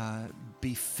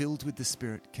 Be filled with the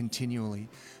Spirit continually.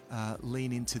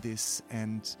 Lean into this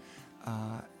and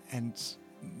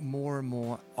more and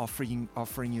more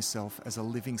offering yourself as a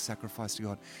living sacrifice to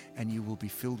God, and you will be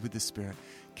filled with the Spirit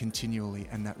continually,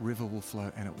 and that river will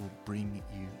flow and it will bring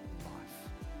you life.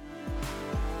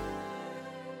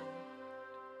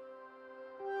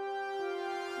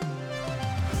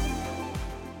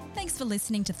 Thanks for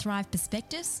listening to Thrive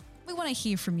Perspectives. We want to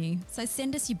hear from you, so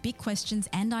send us your big questions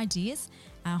and ideas.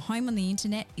 Our home on the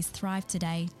internet is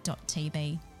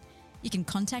thrivetoday.tv. You can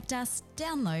contact us,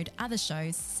 download other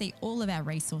shows, see all of our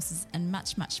resources and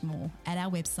much, much more at our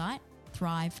website,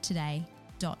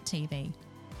 thrivetoday.tv.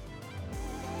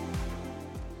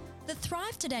 The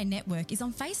Thrive Today Network is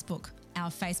on Facebook. Our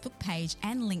Facebook page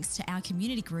and links to our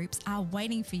community groups are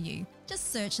waiting for you.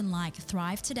 Just search and like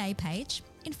Thrive Today page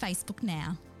in Facebook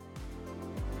now.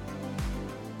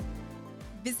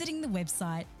 Visiting the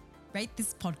website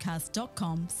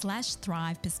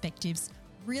ratethispodcast.com/Thrive Perspectives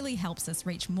really helps us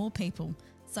reach more people.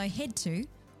 So head to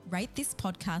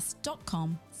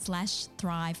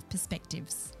ratethispodcast.com/Thrive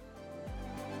Perspectives.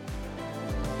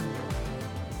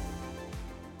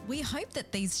 We hope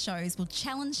that these shows will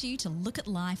challenge you to look at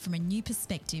life from a new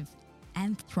perspective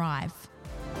and thrive.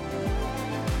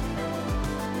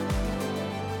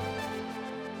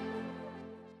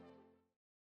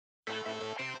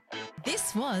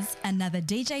 This was another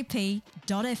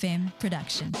DJP.FM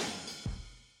production.